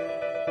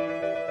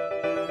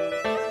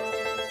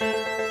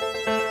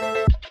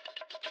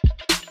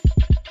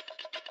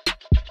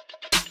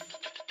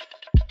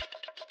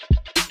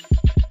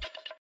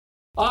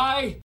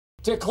 I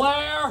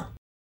declare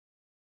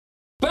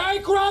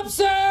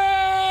bankruptcy!